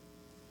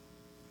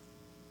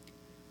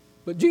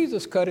 But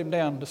Jesus cut him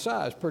down to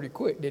size pretty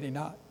quick, did he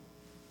not?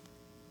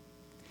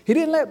 He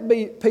didn't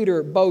let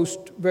Peter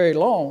boast very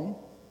long.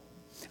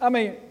 I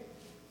mean,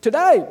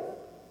 today,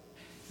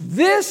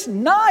 this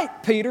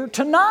night, Peter,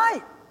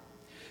 tonight,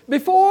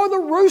 before the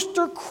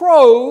rooster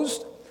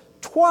crows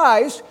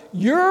twice,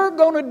 you're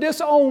going to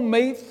disown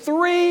me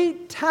 3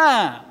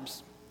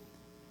 times.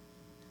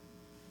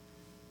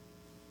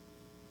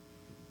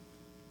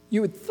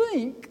 You would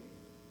think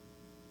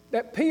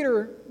that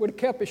Peter would have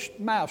kept his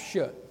mouth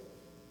shut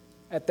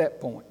at that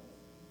point.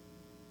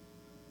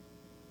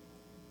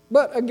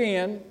 But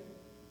again,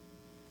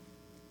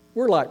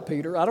 we're like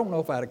Peter. I don't know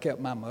if I'd have kept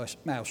my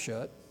mouth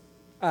shut.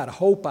 I'd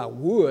hope I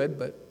would,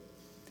 but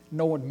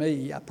knowing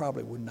me, I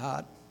probably would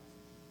not.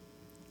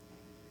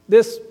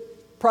 This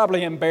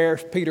probably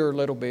embarrassed Peter a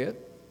little bit.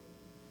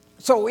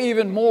 So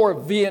even more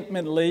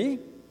vehemently,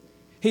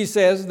 he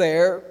says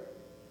there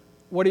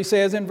what he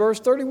says in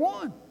verse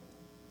 31.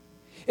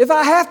 If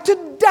I have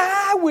to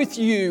die with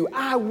you,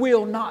 I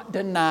will not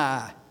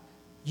deny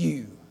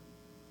you.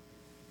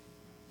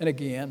 And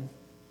again,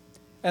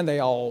 and they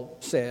all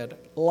said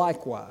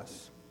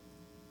likewise.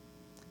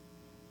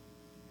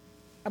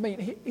 I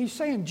mean, he's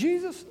saying,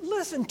 Jesus,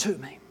 listen to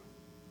me.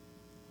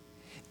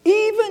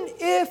 Even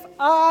if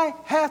I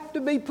have to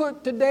be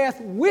put to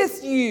death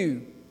with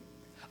you,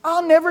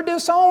 I'll never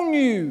disown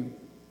you.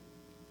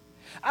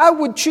 I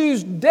would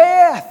choose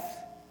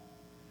death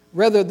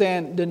rather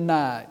than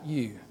deny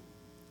you.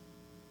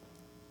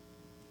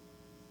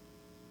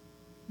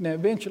 Now,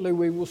 eventually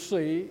we will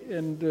see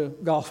in the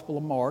Gospel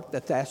of Mark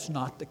that that's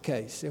not the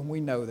case, and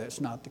we know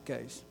that's not the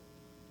case.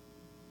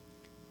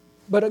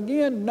 But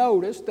again,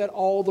 notice that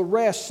all the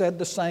rest said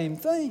the same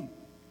thing.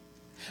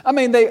 I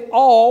mean, they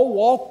all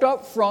walked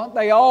up front.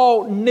 They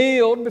all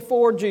kneeled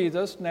before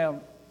Jesus.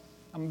 Now,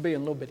 I'm being a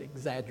little bit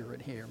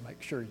exaggerate here.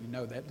 Make sure you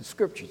know that. The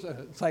Scriptures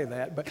say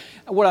that. But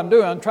what I'm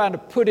doing, I'm trying to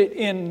put it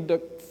in the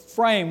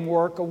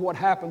framework of what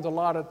happens a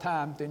lot of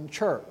times in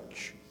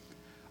church.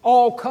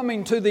 All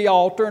coming to the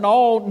altar and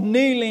all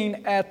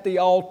kneeling at the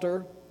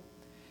altar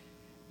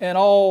and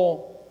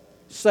all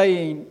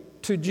saying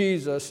to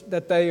Jesus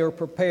that they are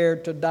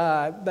prepared to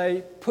die.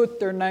 They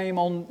put their name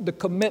on the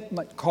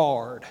commitment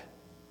card.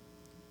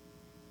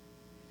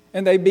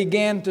 And they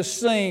began to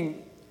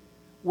sing,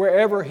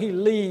 wherever He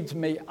leads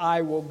me,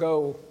 I will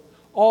go.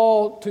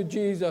 All to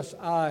Jesus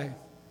I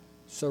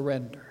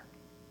surrender.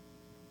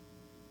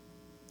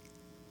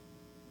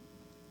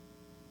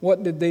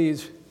 What did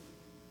these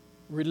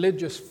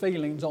religious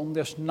feelings on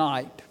this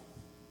night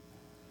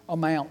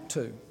amount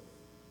to?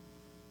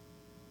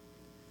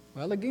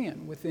 Well,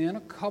 again, within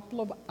a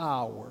couple of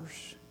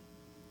hours,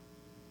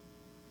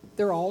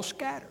 they're all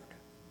scattered.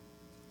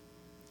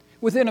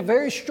 Within a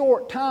very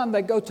short time,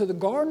 they go to the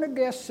Garden of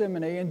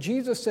Gethsemane, and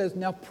Jesus says,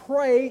 now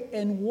pray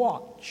and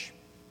watch.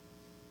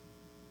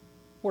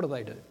 What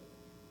do?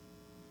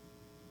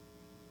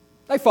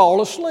 They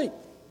fall asleep.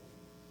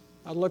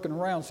 I was looking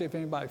around to see if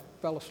anybody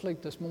fell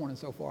asleep this morning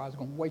so far. I was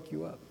going to wake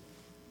you up.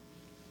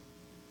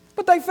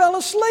 But they fell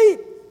asleep.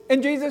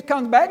 And Jesus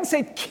comes back and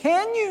says,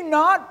 can you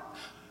not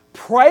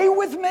pray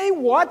with me,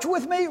 watch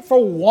with me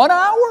for 1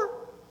 hour?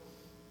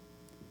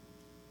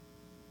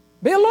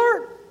 Be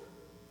alert.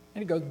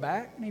 And he goes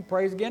back and he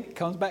prays again. He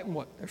comes back and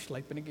what? They're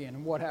sleeping again.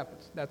 And what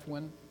happens? That's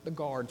when the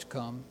guards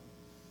come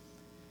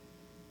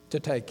to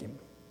take him.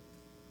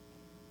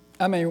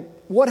 I mean,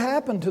 what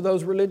happened to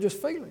those religious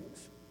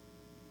feelings?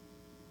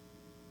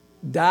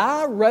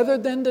 Die rather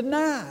than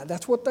deny.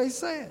 That's what they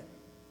said.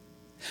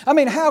 I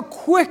mean, how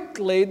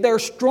quickly their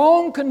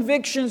strong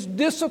convictions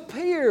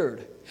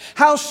disappeared.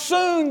 How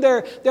soon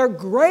their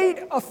great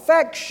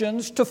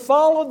affections to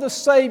follow the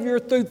Savior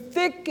through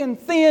thick and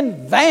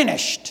thin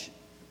vanished.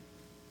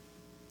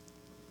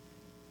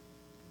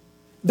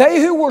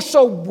 They who were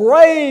so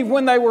brave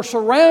when they were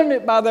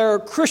surrounded by their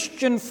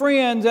Christian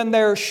friends and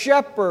their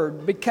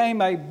shepherd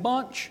became a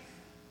bunch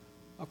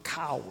of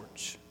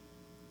cowards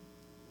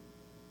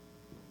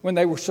when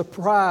they were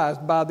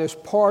surprised by this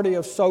party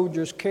of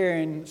soldiers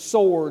carrying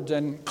swords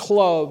and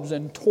clubs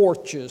and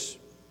torches.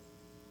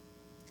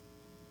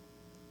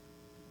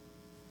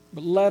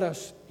 But let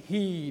us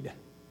heed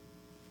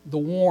the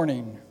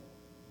warning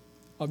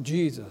of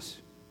Jesus.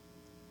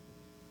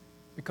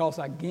 Because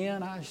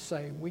again, I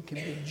say, we can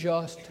be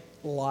just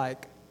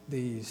like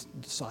these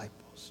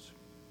disciples.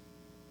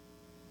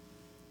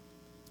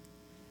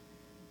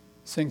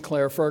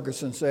 Sinclair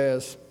Ferguson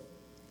says,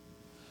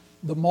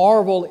 the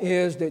marvel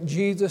is that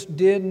Jesus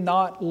did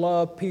not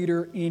love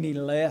Peter any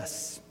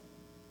less.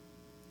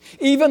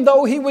 Even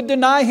though he would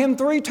deny him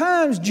 3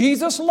 times,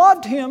 Jesus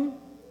loved him.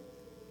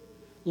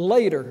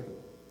 Later,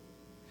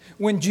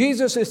 when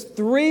Jesus is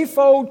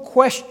threefold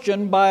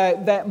questioned by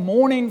that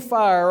morning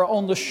fire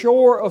on the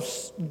shore of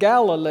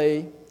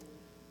Galilee,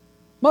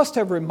 must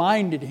have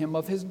reminded him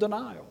of his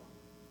denial.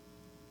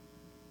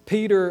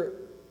 Peter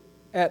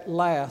at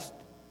last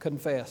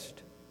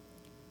confessed,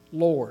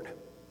 Lord,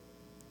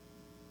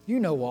 you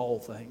know all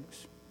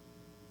things.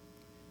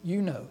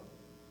 You know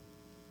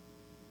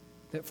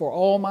that for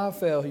all my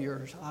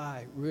failures,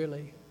 I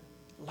really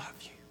love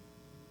you.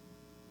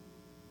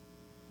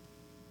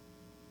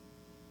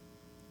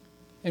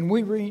 And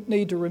we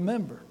need to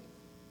remember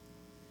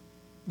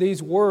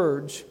these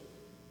words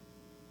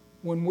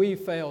when we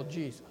fail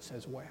Jesus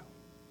as well.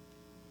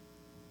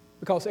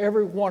 Because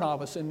every one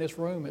of us in this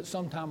room at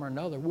some time or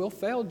another will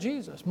fail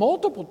Jesus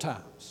multiple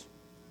times.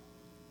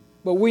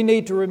 But we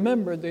need to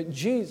remember that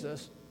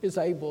Jesus is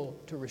able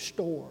to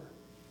restore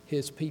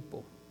His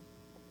people.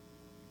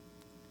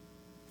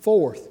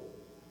 Fourth,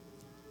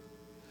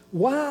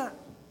 why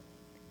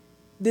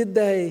did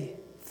they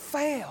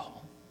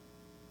fail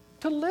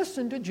to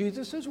listen to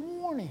Jesus'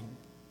 warning?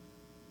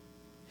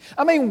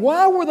 I mean,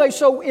 why were they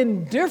so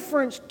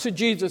indifferent to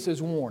Jesus'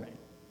 warning?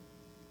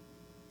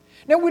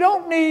 Now, we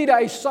don't need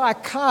a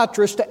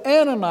psychiatrist to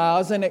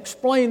analyze and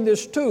explain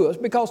this to us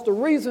because the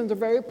reasons are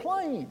very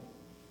plain.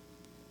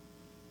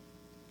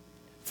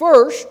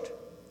 First,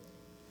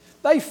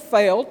 they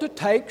failed to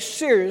take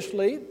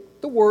seriously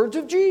the words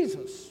of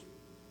Jesus.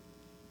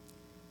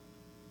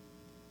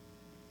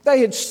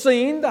 They had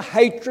seen the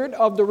hatred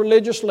of the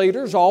religious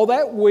leaders all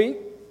that week.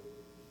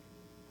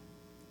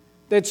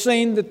 They'd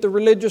seen that the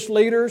religious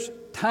leaders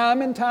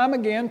time and time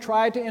again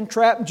tried to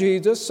entrap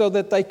Jesus so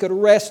that they could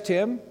arrest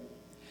Him.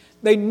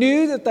 They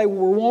knew that they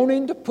were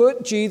wanting to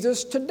put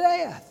Jesus to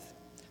death.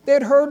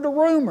 They'd heard the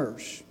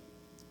rumors.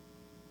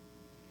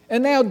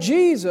 And now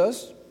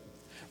Jesus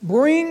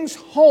brings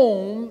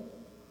home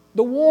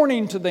the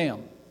warning to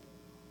them.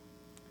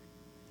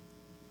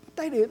 But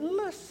they didn't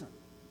listen.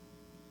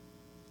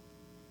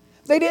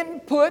 They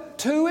didn't put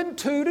 2 and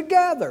 2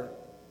 together.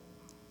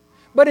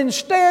 But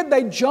instead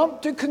they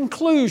jumped to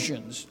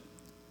conclusions.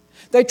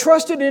 They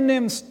trusted in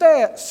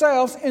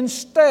themselves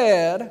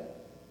instead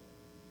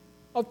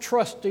of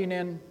trusting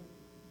in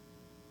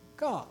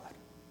God.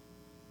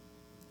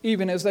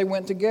 Even as they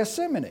went to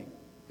Gethsemane,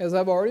 as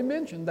I've already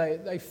mentioned,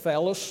 they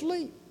fell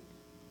asleep.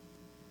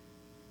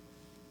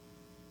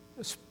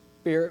 The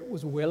spirit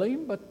was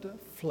willing, but the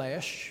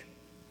flesh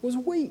was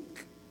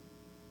weak.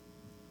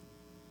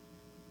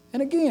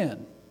 And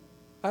again,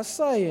 I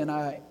say and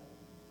I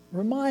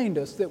remind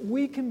us that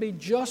we can be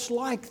just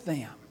like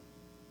them.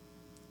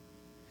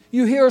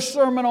 You hear a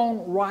sermon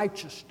on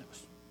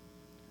righteousness,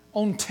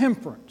 on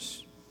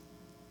temperance,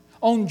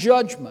 on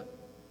judgment.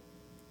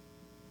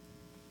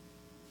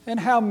 And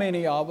how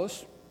many of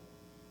us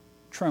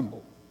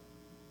tremble?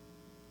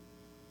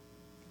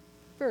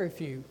 Very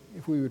few,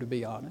 if we were to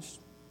be honest.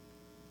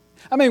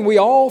 I mean, we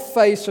all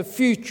face a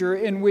future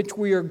in which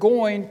we are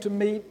going to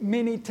meet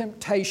many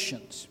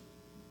temptations.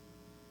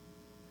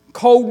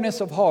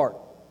 Coldness of heart,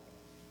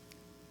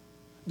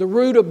 the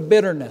root of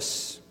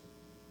bitterness,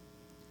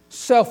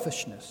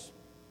 selfishness,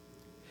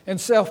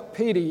 and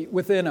self-pity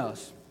within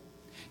us.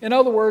 In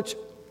other words,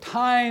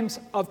 times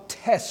of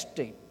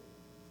testing.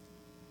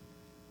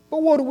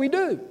 But what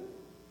do?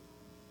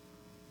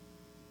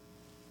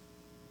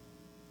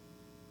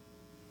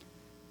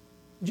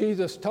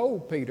 Jesus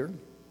told Peter,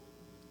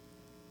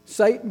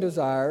 Satan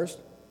desires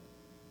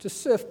to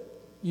sift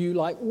you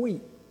like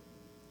wheat.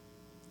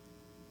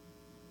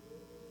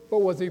 But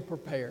was he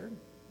prepared?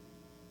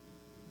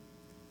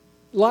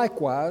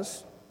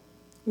 Likewise,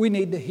 we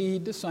need to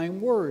heed the same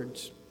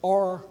words.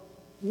 Are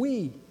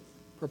we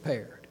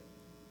prepared?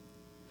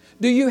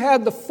 Do you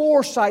have the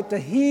foresight to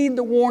heed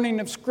the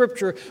warning of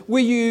Scripture?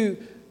 Will you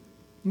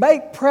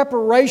make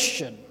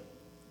preparation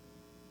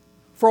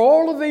for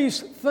all of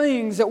these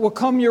things that will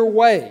come your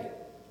way?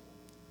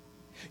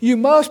 You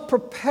must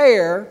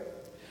prepare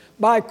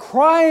by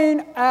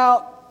crying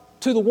out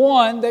to the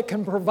one that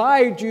can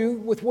provide you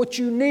with what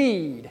you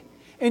need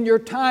in your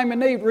time of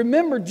need.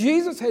 Remember,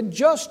 Jesus had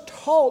just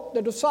taught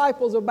the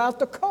disciples about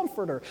the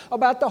Comforter,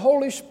 about the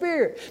Holy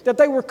Spirit, that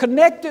they were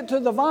connected to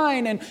the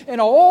vine,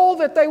 and all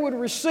that they would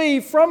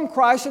receive from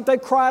Christ, that they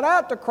cried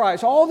out to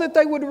Christ, all that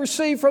they would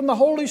receive from the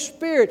Holy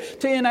Spirit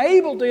to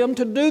enable them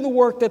to do the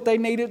work that they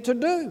needed to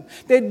do.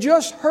 They'd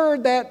just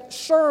heard that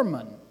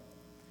sermon.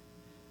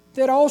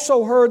 They'd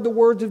also heard the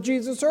words of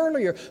Jesus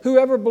earlier.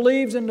 Whoever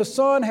believes in the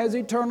Son has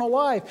eternal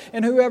life,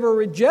 and whoever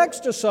rejects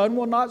the Son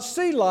will not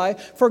see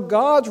life, for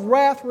God's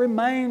wrath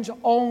remains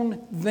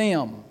on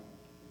them.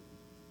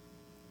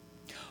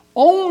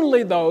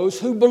 Only those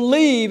who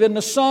believe in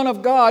the Son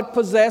of God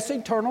possess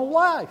eternal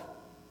life.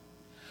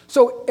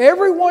 So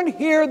everyone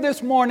here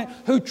this morning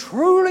who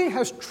truly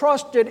has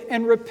trusted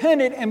and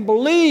repented and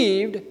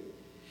believed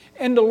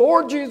in the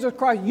Lord Jesus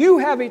Christ, you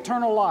have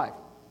eternal life.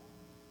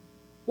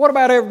 What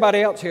about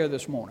everybody else here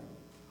this morning?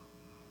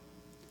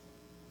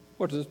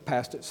 What does this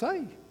passage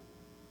say?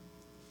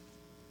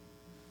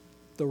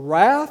 The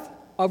wrath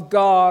of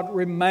God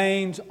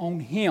remains on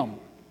him.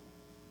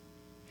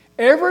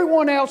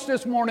 Everyone else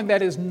this morning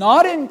that is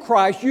not in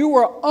Christ, you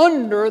are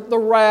under the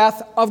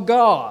wrath of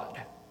God.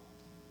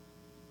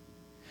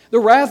 The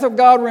wrath of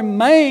God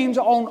remains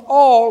on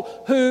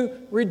all who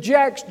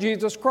rejects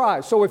Jesus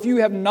Christ. So if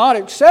you have not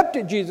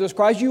accepted Jesus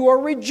Christ, you are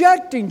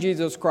rejecting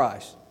Jesus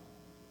Christ.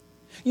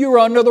 You are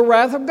under the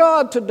wrath of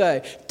God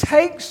today.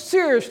 Take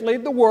seriously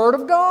the Word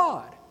of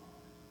God.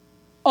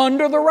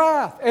 Under the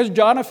wrath. As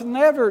Jonathan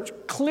Edwards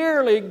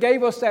clearly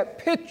gave us that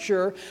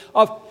picture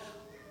of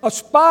a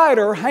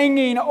spider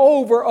hanging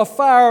over a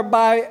fire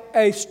by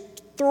a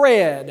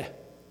thread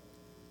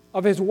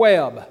of his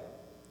web.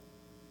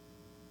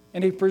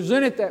 And he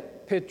presented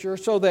that picture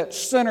so that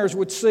sinners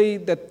would see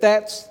that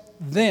that's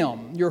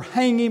them. You're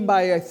hanging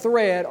by a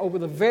thread over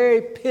the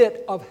very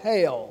pit of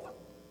hell.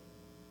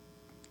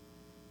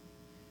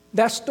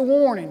 That's the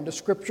warning the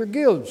Scripture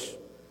gives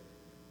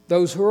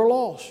those who are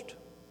lost.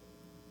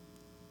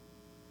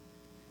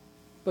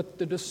 But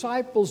the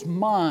disciples'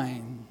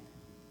 mind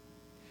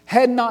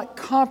had not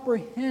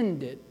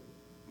comprehended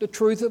the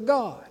truth of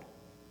God,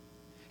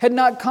 had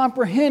not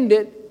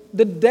comprehended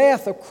the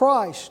death of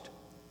Christ.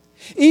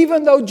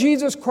 Even though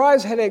Jesus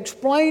Christ had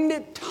explained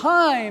it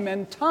time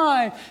and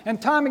time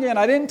and time again.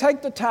 I didn't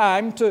take the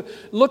time to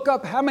look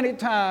up how many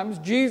times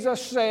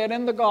Jesus said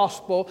in the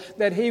gospel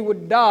that he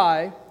would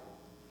die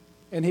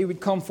and he would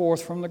come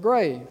forth from the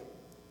grave.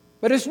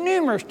 But it's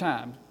numerous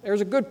times.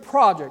 There's a good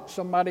project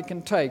somebody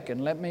can take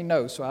and let me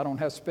know so I don't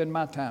have to spend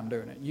my time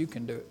doing it. You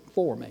can do it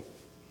for me.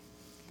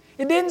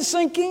 It didn't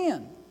sink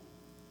in.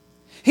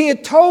 He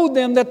had told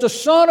them that the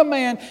Son of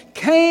Man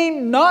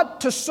came not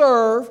to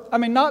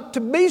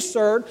be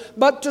served,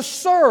 but to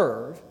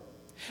serve,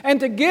 and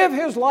to give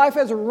his life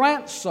as a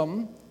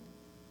ransom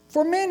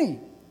for many.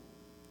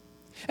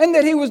 And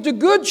that he was the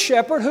good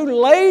shepherd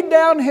who laid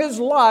down his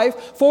life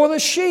for the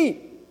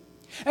sheep.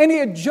 And he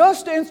had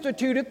just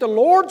instituted the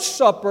Lord's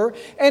Supper,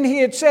 and he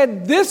had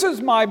said, "This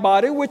is my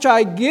body, which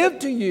I give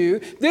to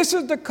you. This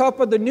is the cup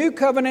of the new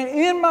covenant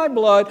in my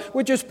blood,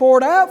 which is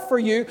poured out for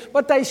you."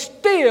 But they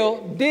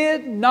still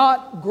did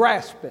not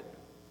grasp it.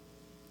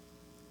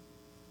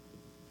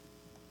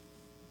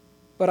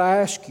 But I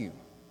ask you,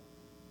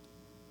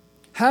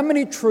 how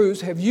many truths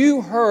have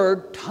you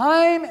heard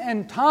time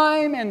and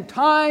time and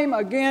time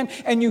again,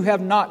 and you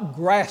have not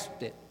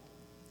grasped it?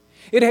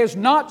 It has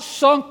not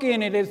sunk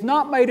in. It has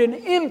not made an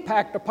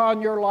impact upon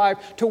your life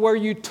to where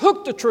you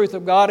took the truth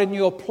of God and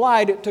you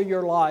applied it to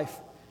your life,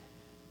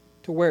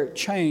 to where it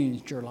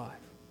changed your life.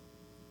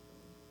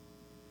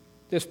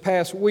 This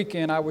past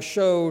weekend, I was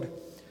showed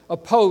a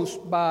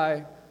post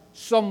by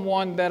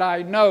someone that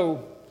I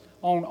know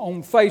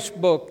on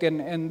Facebook,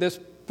 and this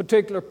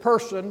particular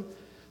person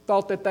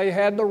thought that they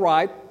had the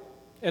right,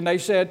 and they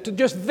said, to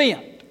just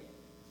vent.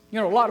 You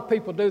know, a lot of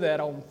people do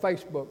that on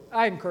Facebook.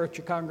 I encourage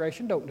your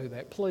congregation, don't do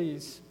that,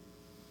 please.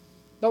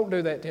 Don't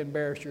do that to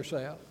embarrass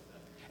yourself.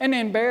 And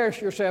embarrass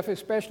yourself,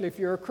 especially if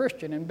you're a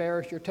Christian,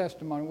 embarrass your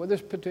testimony. Well,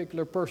 this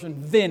particular person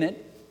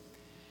vented.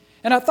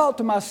 And I thought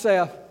to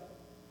myself,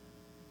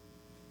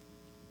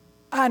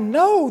 I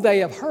know they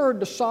have heard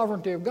the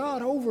sovereignty of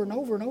God over and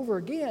over and over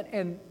again,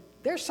 and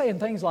they're saying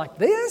things like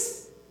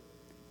this.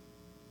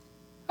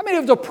 I mean,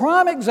 it was a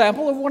prime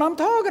example of what I'm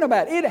talking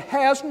about. It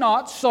has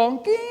not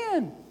sunk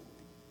in.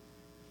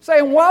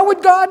 Saying, why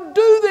would God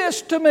do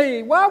this to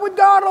me? Why would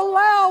God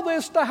allow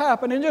this to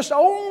happen? And just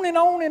on and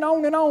on and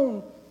on and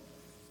on.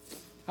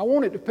 I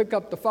wanted to pick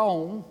up the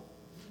phone,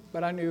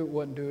 but I knew it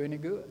wouldn't do any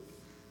good.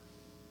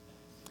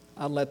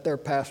 I'd let their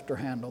pastor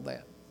handle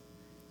that.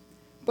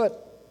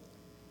 But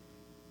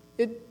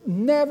it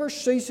never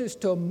ceases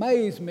to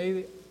amaze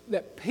me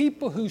that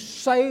people who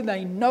say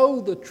they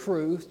know the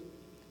truth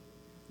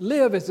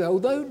live as though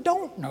they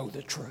don't know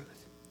the truth.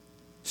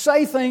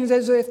 Say things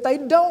as if they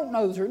don't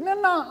know the truth.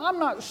 No, I'm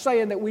not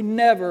saying that we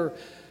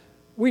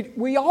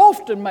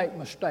often make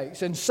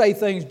mistakes and say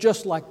things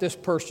just like this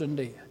person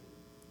did.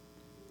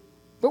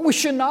 But we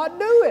should not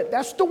do it.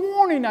 That's the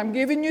warning I'm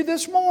giving you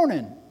this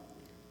morning.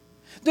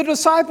 The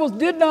disciples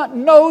did not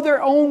know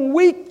their own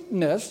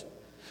weakness,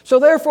 so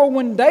therefore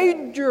when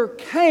danger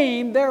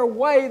came their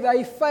way,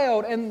 they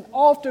failed. And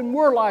often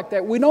we're like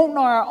that. We don't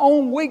know our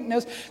own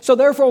weakness, so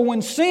therefore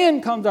when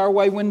sin comes our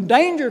way, when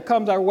danger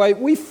comes our way,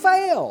 we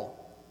fail.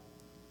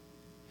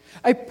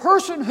 A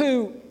person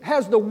who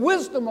has the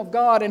wisdom of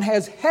God and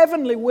has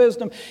heavenly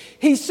wisdom,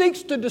 he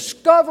seeks to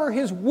discover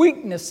his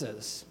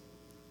weaknesses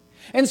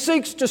and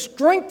seeks to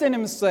strengthen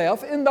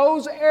himself in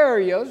those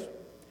areas,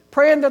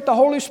 praying that the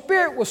Holy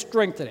Spirit will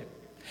strengthen him.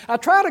 I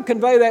try to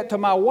convey that to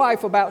my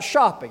wife about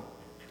shopping.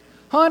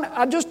 Hon,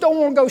 I just don't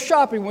want to go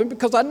shopping with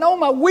because I know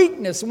my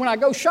weakness. And when I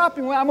go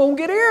shopping with, I'm going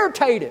to get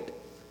irritated.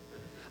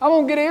 I'm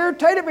going to get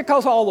irritated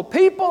because of all the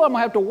people. I'm going to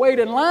have to wait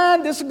in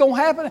line. This is going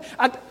to happen.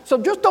 So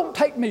just don't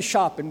take me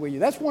shopping with you.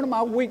 That's one of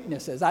my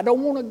weaknesses. I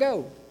don't want to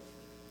go.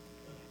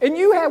 And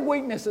you have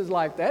weaknesses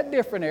like that,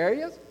 different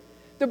areas.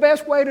 The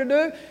best way to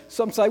do,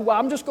 some say, well,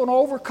 I'm just going to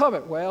overcome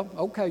it. Well,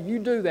 okay, you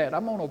do that.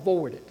 I'm going to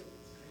avoid it.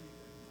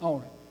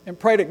 And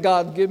pray that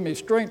God give me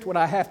strength when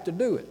I have to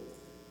do it.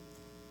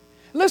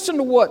 Listen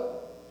to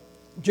what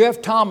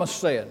Jeff Thomas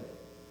said.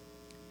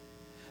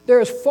 There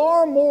is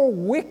far more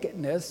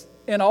wickedness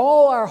in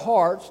all our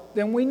hearts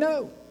than we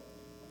know.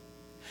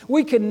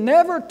 We can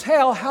never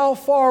tell how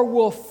far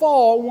we'll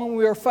fall when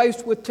we are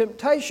faced with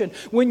temptation.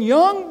 When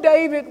young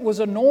David was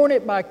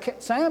anointed by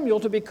Samuel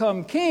to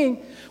become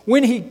king,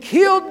 when he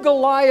killed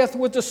Goliath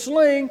with a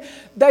sling,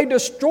 they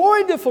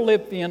destroyed the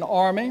Philistine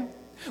army.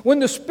 When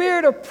the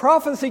spirit of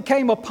prophecy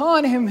came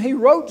upon him, he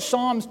wrote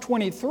Psalms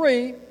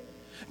 23.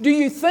 Do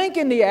you think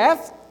in the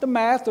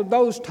aftermath of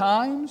those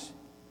times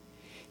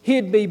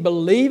he'd be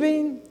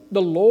believing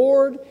the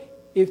Lord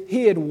if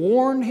he had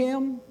warned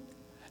him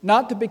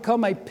not to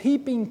become a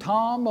peeping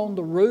Tom on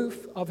the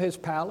roof of his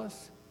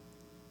palace?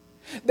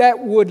 That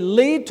would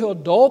lead to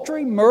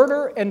adultery,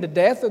 murder, and the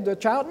death of the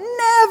child?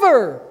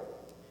 Never!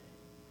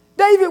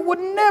 David would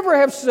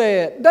have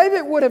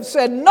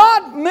said,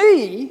 not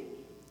me.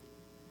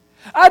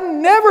 I'd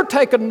never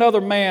take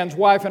another man's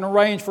wife and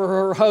arrange for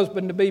her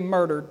husband to be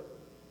murdered.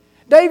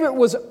 David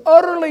was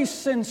utterly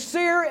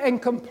sincere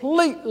and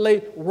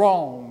completely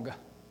wrong.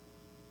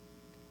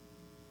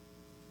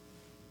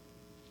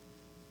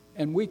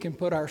 And we can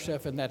put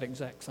ourselves in that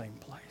exact same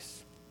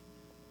place.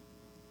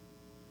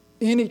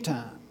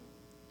 Anytime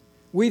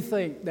we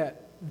think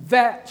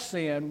that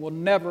sin will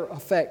never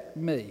affect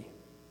me,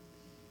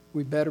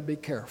 we better be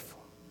careful.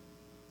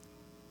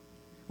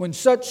 When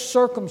such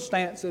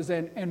circumstances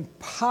and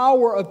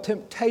power of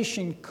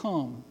temptation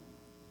come,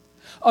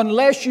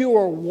 unless you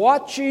are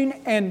watching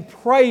and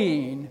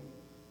praying,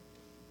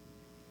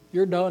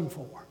 you're done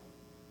for.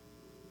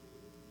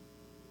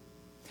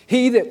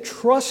 He that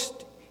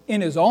trusts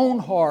in his own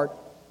heart,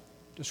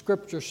 the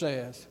Scripture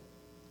says,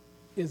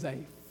 is a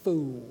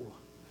fool.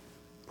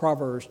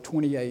 Proverbs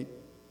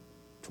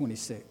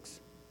 28:26.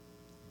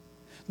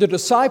 The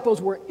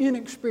disciples were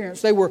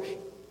inexperienced. They were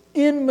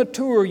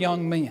immature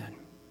young men.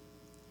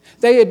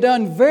 They had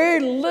done very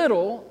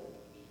little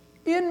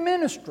in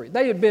ministry.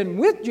 They had been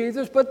with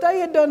Jesus, but they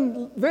had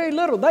done very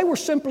little. They were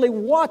simply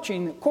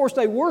watching. Of course,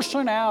 they were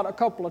sent out a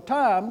couple of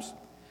times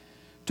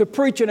to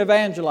preach and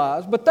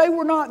evangelize, but they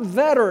were not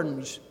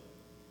veterans.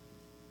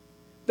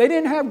 They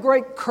didn't have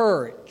great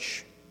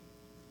courage.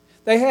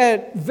 They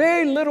had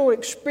very little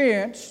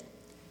experience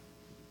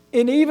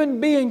in even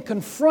being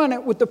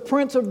confronted with the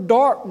prince of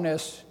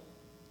darkness,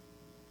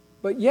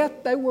 but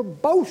yet they were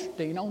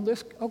boasting on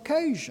this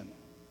occasion.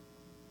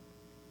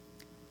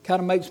 Kind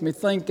of makes me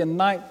think in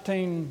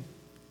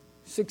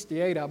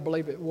 1968, I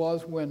believe it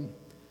was, when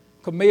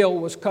Camille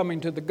was coming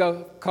to the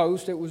Gulf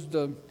Coast. It was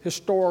the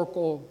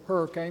historical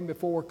hurricane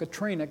before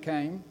Katrina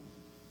came.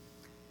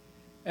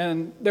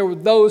 And there were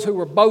those who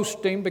were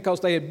boasting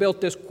because they had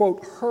built this,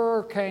 quote,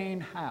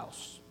 hurricane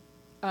house.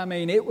 I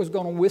mean, it was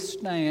going to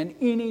withstand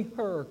any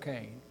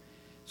hurricane.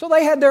 So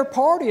they had their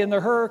party in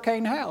their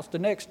hurricane house. The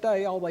next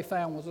day, all they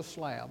found was a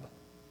slab.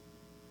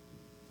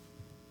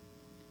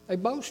 They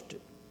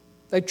boasted.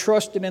 They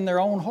trusted in their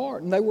own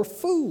heart, and they were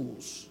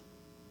fools.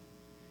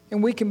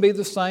 And we can be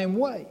the same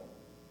way.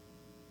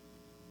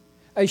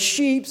 A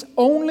sheep's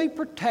only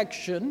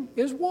protection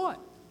is what?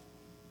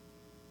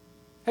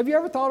 Have you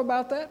ever thought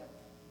about that?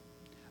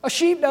 A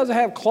sheep doesn't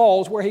have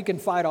claws where he can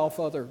fight off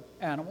other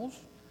animals.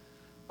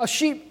 A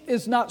sheep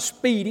is not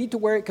speedy to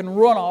where it can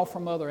run off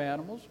from other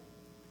animals.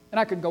 And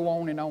I could go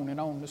on and on and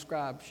on and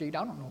describe sheep.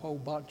 I don't know a whole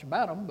bunch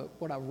about them, but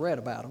what I've read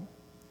about them.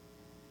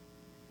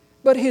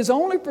 But his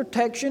only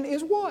protection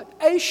is what?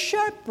 A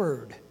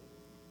shepherd.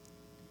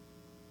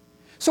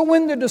 So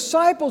when the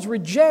disciples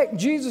reject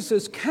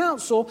Jesus'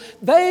 counsel,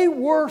 they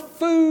were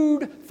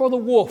food for the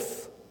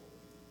wolf.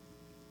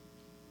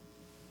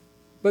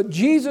 But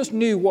Jesus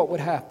knew what would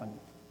happen.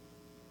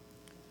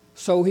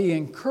 So he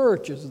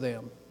encourages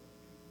them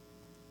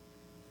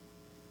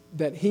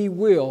that he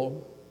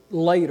will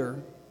later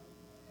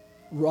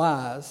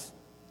rise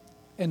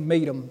and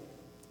meet them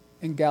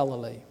in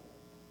Galilee.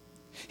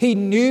 He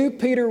knew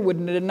Peter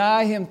would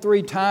deny him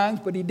 3 times,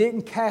 but he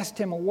didn't cast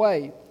him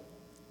away.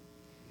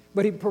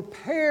 But he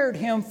prepared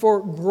him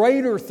for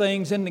greater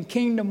things in the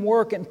kingdom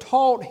work and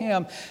taught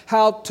him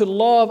how to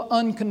love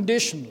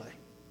unconditionally.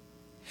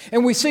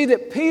 And we see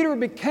that Peter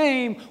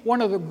became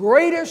one of the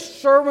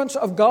greatest servants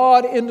of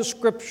God in the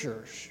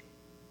Scriptures.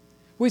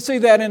 We see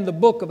that in the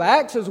book of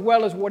Acts as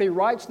well as what he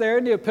writes there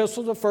in the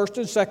epistles of 1st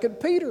and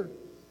 2nd Peter.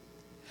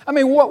 I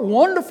mean, what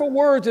wonderful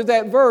words is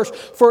that verse.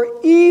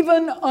 For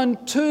even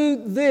unto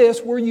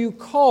this were you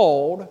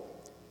called,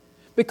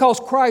 because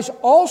Christ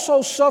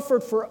also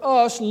suffered for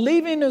us,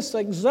 leaving us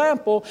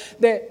example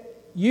that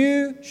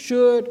you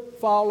should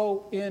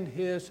follow in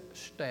his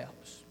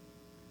steps.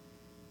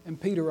 And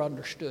Peter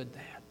understood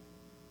that.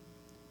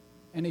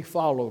 And he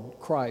followed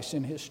Christ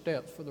in his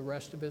steps for the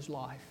rest of his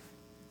life.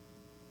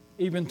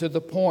 even to the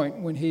point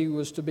when he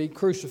was to be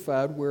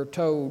crucified, we're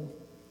told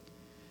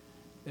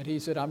that he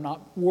said, I'm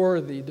not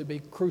worthy to be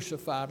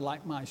crucified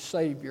like my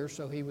Savior,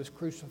 so he was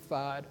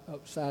crucified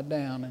upside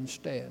down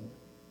instead.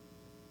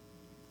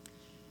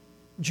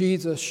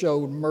 Jesus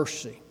showed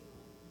mercy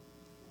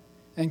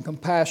and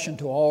compassion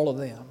to all of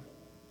them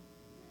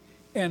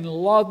and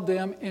loved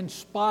them in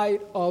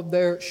spite of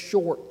their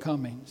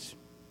shortcomings.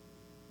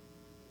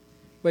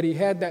 But he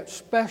had that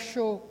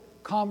special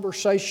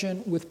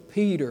conversation with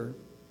Peter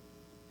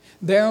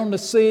there on the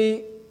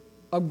Sea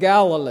of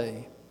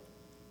Galilee.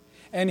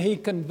 And he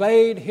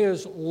conveyed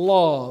his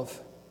love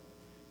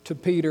to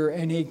Peter,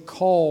 and he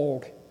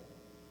called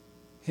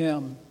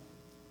him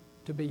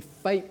to be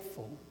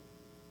faithful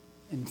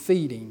in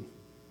feeding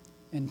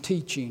and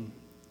teaching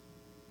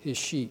his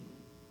sheep.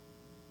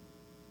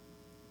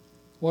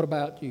 What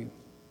about you?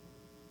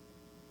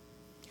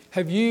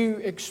 Have you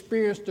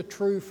experienced the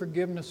true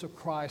forgiveness of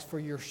Christ for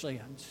your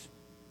sins?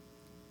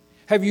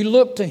 Have you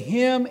looked to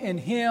Him and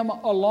Him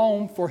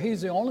alone, for He's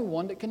the only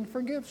one that can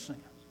forgive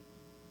sins?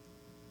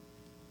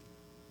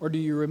 Or do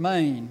you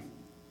remain,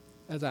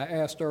 as I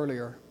asked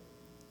earlier,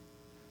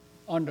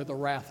 under the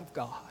wrath of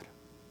God?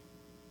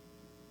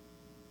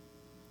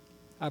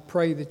 I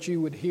pray that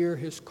you would hear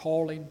His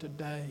calling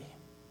today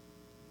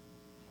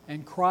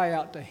and cry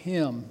out to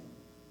Him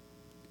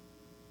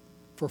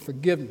for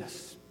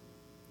forgiveness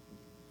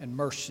and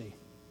mercy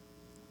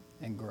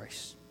and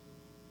grace.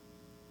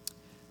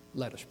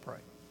 Let us pray.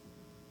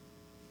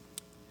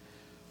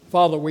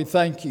 Father, we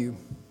thank you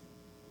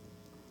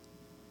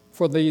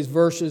for these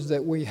verses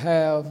that we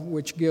have,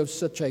 which give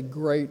such a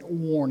great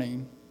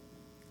warning.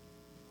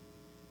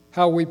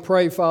 How we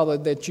pray, Father,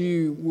 that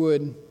you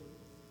would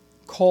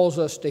cause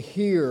us to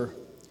hear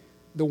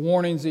the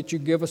warnings that you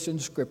give us in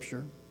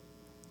Scripture,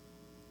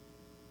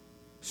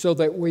 so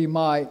that we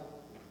might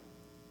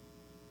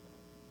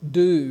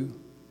do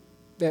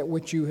that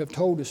which you have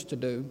told us to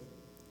do,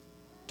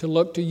 to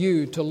look to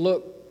you, to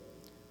look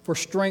for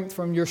strength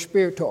from your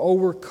Spirit to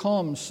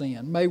overcome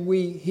sin. May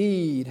we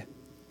heed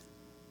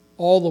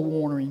all the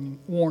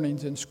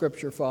warnings in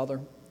Scripture, Father,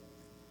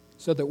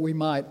 so that we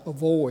might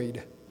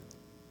avoid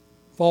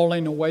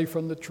falling away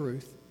from the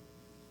truth.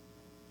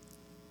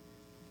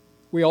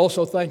 We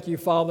also thank you,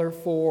 Father,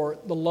 for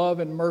the love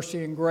and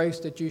mercy and grace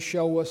that you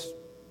show us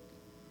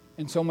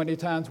in so many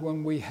times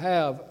when we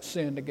have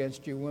sinned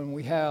against you, when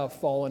we have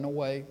fallen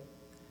away,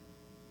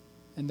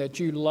 and that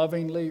you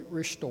lovingly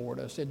restored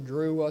us and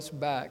drew us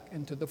back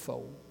into the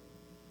fold.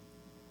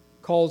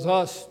 Calls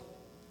us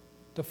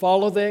to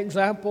follow the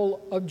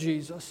example of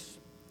Jesus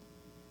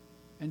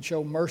and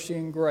show mercy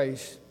and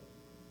grace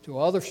to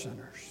other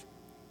sinners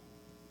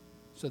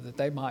so that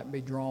they might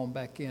be drawn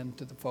back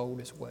into the fold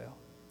as well.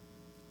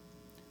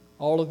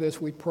 All of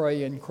this we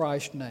pray in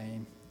Christ's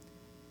name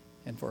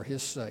and for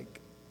His sake.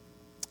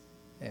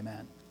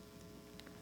 Amen.